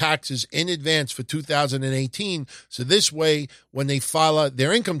their taxes in advance for 2018. So this way, when they file out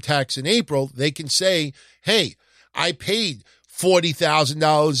their income tax in April, they can say, hey, I paid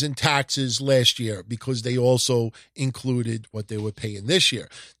 $40,000 in taxes last year because they also included what they were paying this year.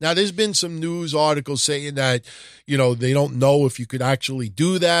 Now, there's been some news articles saying that, they don't know if you could actually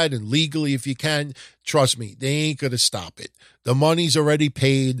do that and legally if you can. Trust me, they ain't going to stop it. The money's already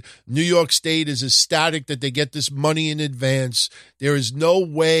paid. New York State is ecstatic that they get this money in advance. There is no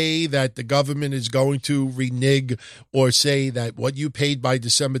way that the government is going to renege or say that what you paid by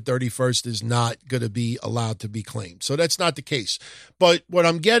December 31st is not going to be allowed to be claimed. So that's not the case. But what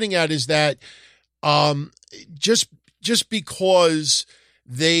I'm getting at is that just because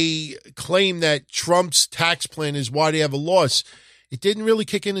they claim that Trump's tax plan is why they have a loss, it didn't really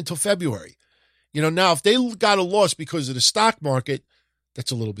kick in until February. Now if they got a loss because of the stock market,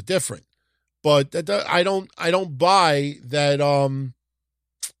 that's a little bit different. But I don't buy that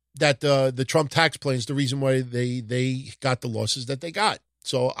that the Trump tax plan is the reason why they got the losses that they got.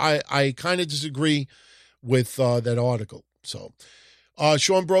 So I kind of disagree with that article. So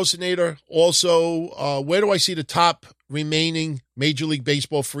Sean Brosinator, also, where do I see the top remaining Major League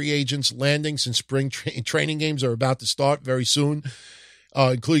Baseball free agents landing since spring training games are about to start very soon,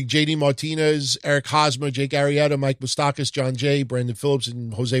 including J.D. Martinez, Eric Hosmer, Jake Arrieta, Mike Moustakas, John Jay, Brandon Phillips,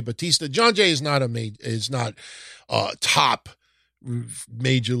 and Jose Bautista. John Jay is not top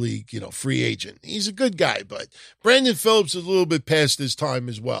Major League, free agent. He's a good guy, but Brandon Phillips is a little bit past his time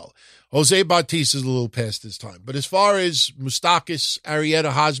as well. Jose Bautista is a little past his time. But as far as Moustakas,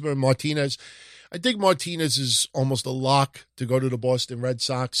 Arrieta, Hosmer, and Martinez, I think Martinez is almost a lock to go to the Boston Red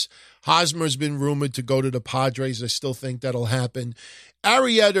Sox. Hosmer's been rumored to go to the Padres. I still think that'll happen.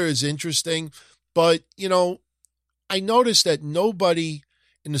 Arrieta is interesting, but, I noticed that nobody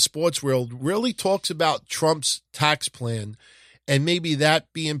in the sports world really talks about Trump's tax plan, and maybe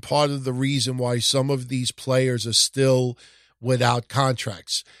that being part of the reason why some of these players are still without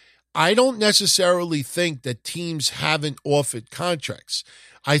contracts. I don't necessarily think that teams haven't offered contracts.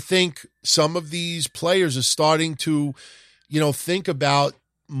 I think some of these players are starting to, think about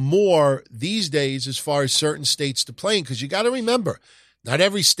more these days as far as certain states to play in, because you got to remember, not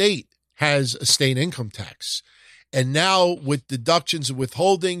every state has a state income tax. And now with deductions and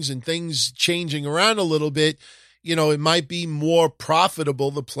withholdings and things changing around a little bit, it might be more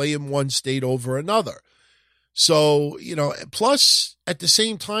profitable to play in one state over another. So, plus at the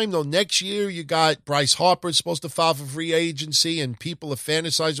same time, though, next year you got Bryce Harper supposed to file for free agency and people are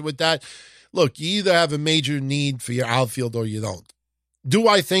fantasizing with that. Look, you either have a major need for your outfield or you don't. Do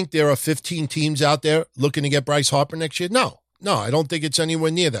I think there are 15 teams out there looking to get Bryce Harper next year? No, I don't think it's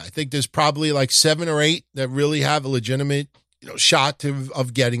anywhere near that. I think there's probably like 7 or 8 that really have a legitimate, shot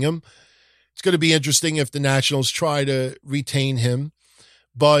of getting him. It's going to be interesting if the Nationals try to retain him.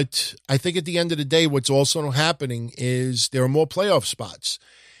 But I think at the end of the day, what's also happening is there are more playoff spots.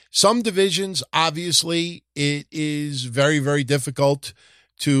 Some divisions, obviously, it is very, very difficult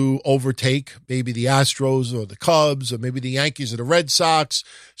to overtake maybe the Astros or the Cubs or maybe the Yankees or the Red Sox.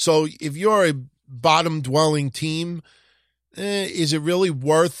 So if you're a bottom-dwelling team, is it really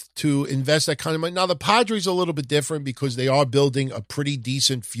worth to invest that kind of money? Now, the Padres are a little bit different because they are building a pretty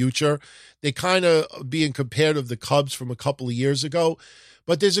decent future. They kind of being compared to the Cubs from a couple of years ago.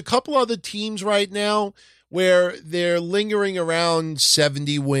 But there's a couple other teams right now where they're lingering around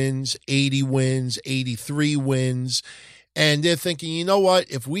 70 wins, 80 wins, 83 wins. And they're thinking, you know what,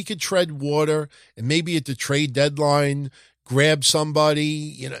 if we could tread water and maybe at the trade deadline, grab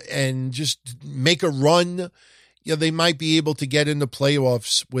somebody, and just make a run, they might be able to get into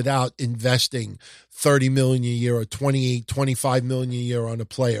playoffs without investing $30 million a year or $25 million a year on a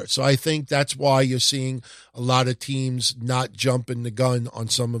player. So I think that's why you're seeing a lot of teams not jumping the gun on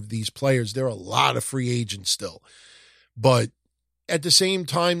some of these players. There are a lot of free agents still. But at the same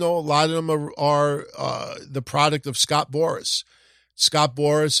time, though, a lot of them are the product of Scott Boras. Scott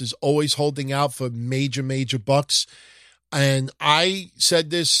Boras is always holding out for major, major bucks. And I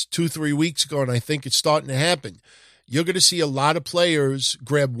said this 2-3 weeks ago, and I think it's starting to happen. You're going to see a lot of players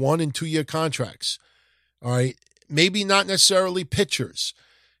grab 1- and 2-year contracts. All right. Maybe not necessarily pitchers,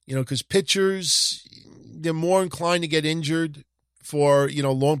 because pitchers, they're more inclined to get injured for,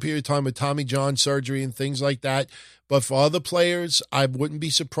 long period of time with Tommy John surgery and things like that. But for other players, I wouldn't be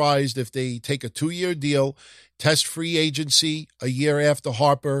surprised if they take a 2-year deal, test free agency a year after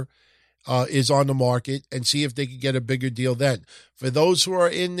Harper is on the market, and see if they could get a bigger deal then. For those who are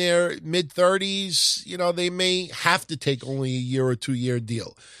in their mid-30s, they may have to take only a year or 2-year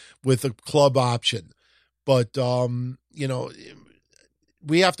deal with a club option. But,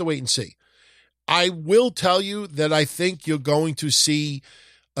 we have to wait and see. I will tell you that I think you're going to see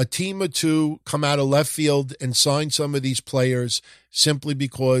a team or two come out of left field and sign some of these players simply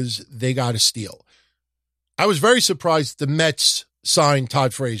because they got a steal. I was very surprised the Mets signed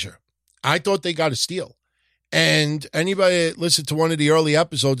Todd Frazier. I thought they got a steal. And anybody that listened to one of the early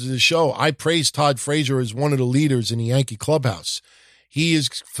episodes of the show, I praised Todd Frazier as one of the leaders in the Yankee clubhouse. He is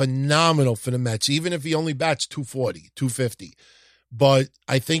phenomenal for the Mets, even if he only bats 240, 250. But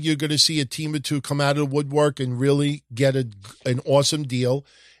I think you're going to see a team or two come out of the woodwork and really get an awesome deal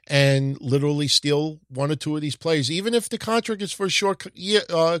and literally steal 1 or 2 of these players, even if the contract is for a short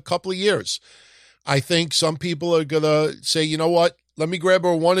couple of years. I think some people are going to say, you know what, let me grab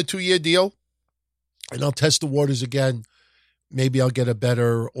a 1 or 2 year deal and I'll test the waters again. Maybe I'll get a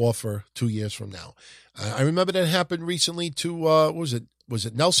better offer 2 years from now. I remember that happened recently to, was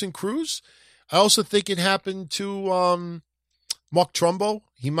it Nelson Cruz? I also think it happened to Mark Trumbo.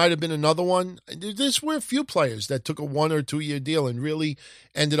 He might have been another one. There's were a few players that took a 1 or 2 year deal and really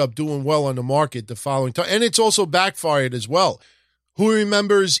ended up doing well on the market the following time. And it's also backfired as well. Who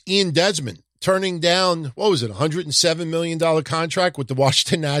remembers Ian Desmond turning down, what was it, $107 million contract with the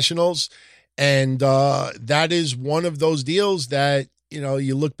Washington Nationals? And that is one of those deals that,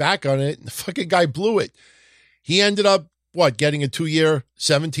 you look back on it and the fucking guy blew it. He ended up, getting a 2-year,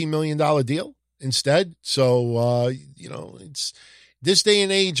 $17 million deal instead. So, it's this day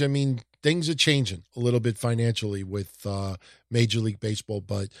and age, I mean, things are changing a little bit financially with Major League Baseball.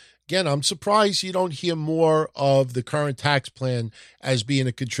 But again, I'm surprised you don't hear more of the current tax plan as being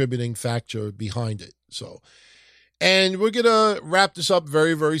a contributing factor behind it. So, and we're going to wrap this up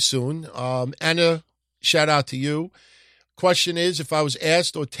very, very soon. Anna, shout out to you. Question is, if I was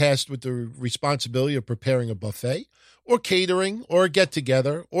asked or tasked with the responsibility of preparing a buffet or catering or a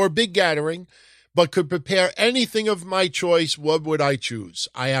get-together or a big gathering, but could prepare anything of my choice, what would I choose?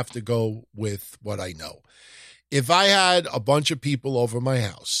 I have to go with what I know. If I had a bunch of people over my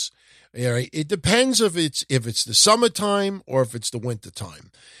house, it depends if it's the summertime or if it's the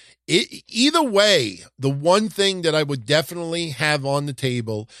wintertime. Either way, the one thing that I would definitely have on the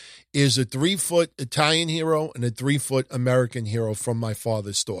table is a 3-foot Italian hero and a 3-foot American hero from my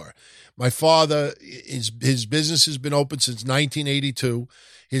father's store. My father, his business has been open since 1982.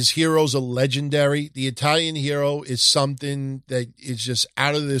 His heroes are legendary. The Italian hero is something that is just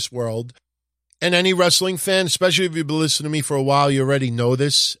out of this world. And any wrestling fan, especially if you've been listening to me for a while, you already know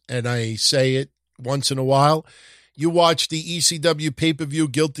this, and I say it once in a while. You watch the ECW pay-per-view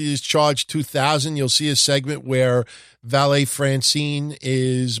Guilty as Charged 2000, you'll see a segment where Valet Francine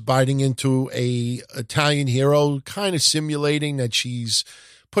is biting into a Italian hero, kind of simulating that she's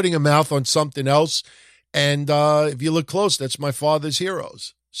putting a mouth on something else. And if you look close, that's my father's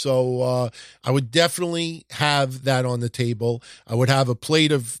heroes. So I would definitely have that on the table. I would have a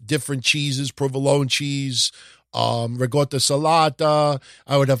plate of different cheeses, provolone cheese, ricotta salata.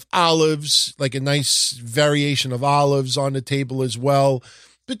 I would have olives, like a nice variation of olives on the table as well.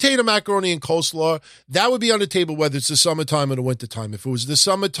 Potato macaroni and coleslaw, that would be on the table whether it's the summertime or the wintertime. If it was the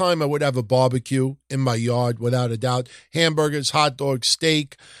summertime, I would have a barbecue in my yard, without a doubt. Hamburgers, hot dogs,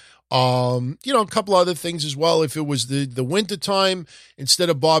 steak. A couple other things as well. If it was the wintertime, instead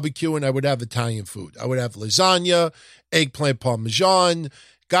of barbecuing, I would have Italian food. I would have lasagna, eggplant parmesan.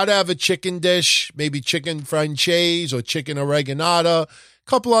 Got to have a chicken dish, maybe chicken francese or chicken oreganata.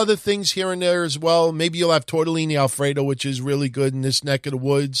 Couple other things here and there as well. Maybe you'll have tortellini Alfredo, which is really good in this neck of the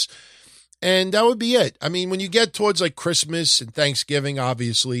woods. And that would be it. I mean, when you get towards like Christmas and Thanksgiving,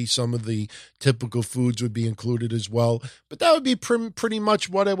 obviously some of the typical foods would be included as well. But that would be pretty much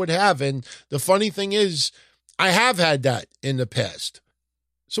what I would have. And the funny thing is, I have had that in the past.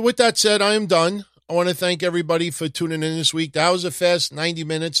 So with that said, I am done. I want to thank everybody for tuning in this week. That was a fast 90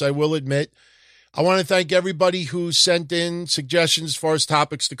 minutes, I will admit. I want to thank everybody who sent in suggestions as far as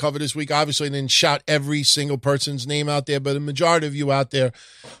topics to cover this week. Obviously, I didn't shout every single person's name out there, but the majority of you out there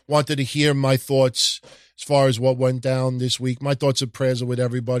wanted to hear my thoughts as far as what went down this week. My thoughts and prayers are with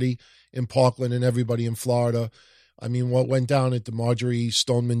everybody in Parkland and everybody in Florida. I mean, what went down at the Marjorie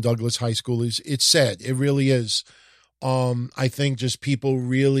Stoneman Douglas High School it's sad. It really is. I think just people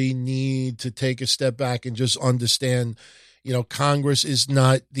really need to take a step back and just understand, Congress is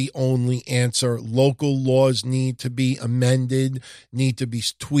not the only answer. Local laws need to be amended, need to be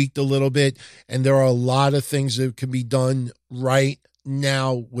tweaked a little bit. And there are a lot of things that can be done right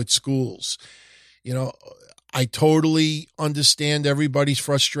now with schools. I totally understand everybody's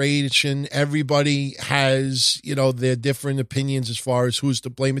frustration. Everybody has, their different opinions as far as who's to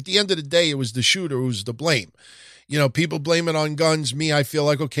blame. At the end of the day, it was the shooter who's to blame. People blame it on guns. Me, I feel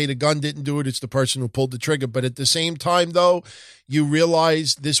like, okay, the gun didn't do it. It's the person who pulled the trigger. But at the same time, though, you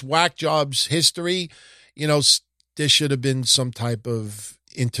realize this whack job's history, there should have been some type of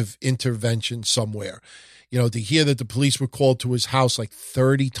intervention somewhere. To hear that the police were called to his house like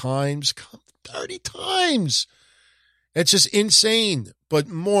 30 times, 30 times. It's just insane. But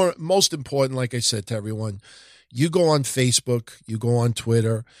most important, like I said to everyone, you go on Facebook, you go on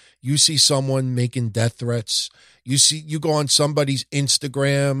Twitter, you see someone making death threats. You go on somebody's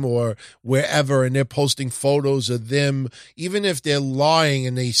Instagram or wherever and they're posting photos of them, even if they're lying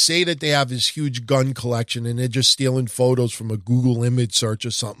and they say that they have this huge gun collection and they're just stealing photos from a Google image search or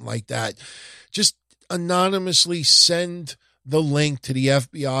something like that. Just anonymously send the link to the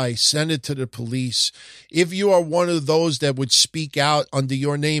FBI, send it to the police. If you are one of those that would speak out under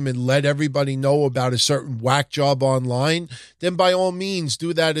your name and let everybody know about a certain whack job online, then by all means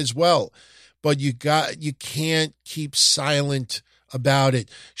do that as well. But you can't keep silent about it.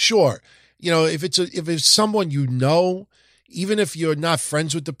 Sure, if it's someone you know, even if you're not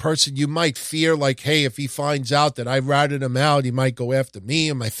friends with the person, you might fear like, hey, if he finds out that I ratted him out, he might go after me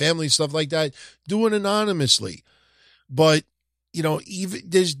and my family, stuff like that. Do it anonymously. But, even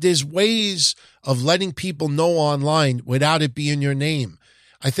there's ways of letting people know online without it being your name.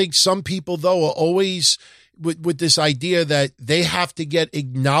 I think some people, though, are always with this idea that they have to get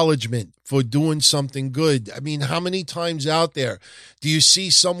acknowledgement for doing something good. I mean, how many times out there do you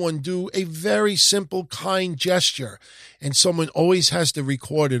see someone do a very simple, kind gesture and someone always has to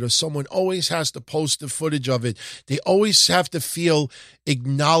record it or someone always has to post the footage of it? They always have to feel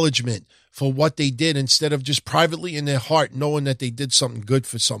acknowledgement for what they did instead of just privately in their heart knowing that they did something good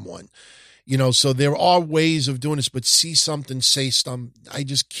for someone. So there are ways of doing this, but see something, say something. I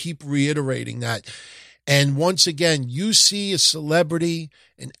just keep reiterating that. And once again, you see a celebrity,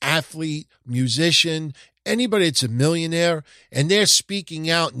 an athlete, musician, anybody that's a millionaire, and they're speaking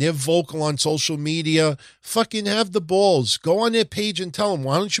out and they're vocal on social media, fucking have the balls. Go on their page and tell them,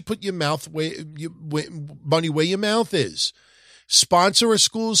 why don't you put your money where your mouth is? Sponsor a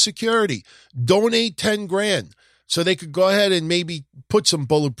school's security. Donate 10 grand. So they could go ahead and maybe put some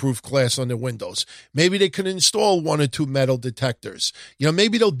bulletproof glass on their windows. Maybe they could install 1 or 2 metal detectors.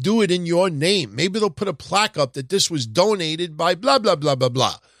 Maybe they'll do it in your name. Maybe they'll put a plaque up that this was donated by blah, blah, blah, blah,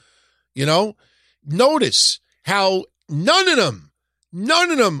 blah. Notice how none of them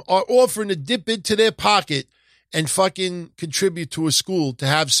are offering to dip into their pocket and fucking contribute to a school to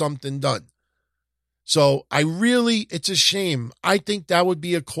have something done. So it's a shame. I think that would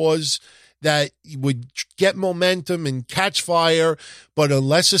be a cause that would get momentum and catch fire. But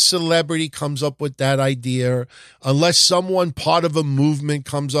unless a celebrity comes up with that idea, unless someone part of a movement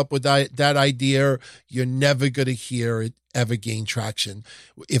comes up with that idea, you're never going to hear it ever gain traction.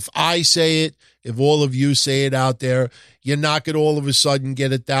 If I say it, if all of you say it out there, you're not going to all of a sudden get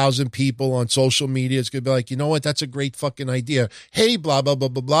 1,000 people on social media. It's going to be like, you know what? That's a great fucking idea. Hey, blah, blah, blah,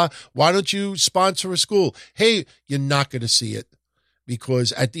 blah, blah. Why don't you sponsor a school? Hey, you're not going to see it.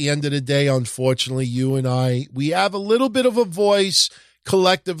 Because at the end of the day, unfortunately, you and I, we have a little bit of a voice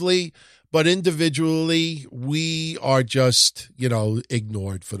collectively, but individually, we are just,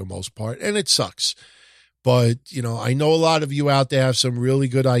 ignored for the most part. And it sucks. But, I know a lot of you out there have some really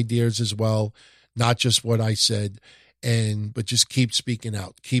good ideas as well, not just what I said. But just keep speaking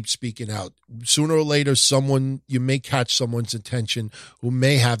out. Keep speaking out. Sooner or later, you may catch someone's attention who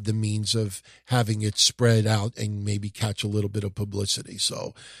may have the means of having it spread out and maybe catch a little bit of publicity.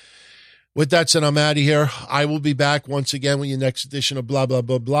 So with that said, I'm out of here. I will be back once again with your next edition of blah, blah,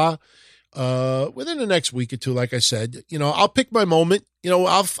 blah, blah. Within the next week or two, like I said, I'll pick my moment.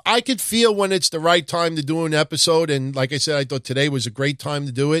 I could feel when it's the right time to do an episode. And like I said, I thought today was a great time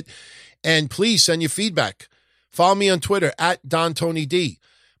to do it. And please send your feedback. Follow me on Twitter at DonTonyD.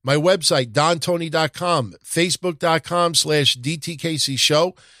 My website, DonTony.com, Facebook.com/DTKC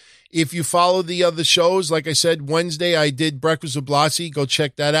show. If you follow the other shows, like I said, Wednesday I did Breakfast with Blassie. Go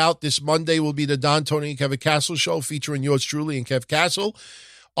check that out. This Monday will be the Don Tony and Kevin Castle show featuring yours truly and Kev Castle.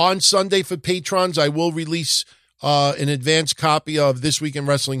 On Sunday for patrons, I will release an advanced copy of This Week in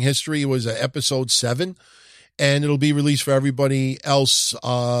Wrestling History. It was episode 7. And it'll be released for everybody else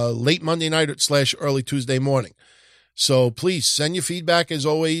late Monday night / early Tuesday morning. So please send your feedback as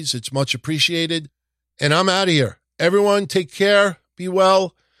always. It's much appreciated. And I'm out of here. Everyone take care. Be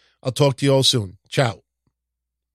well. I'll talk to you all soon. Ciao.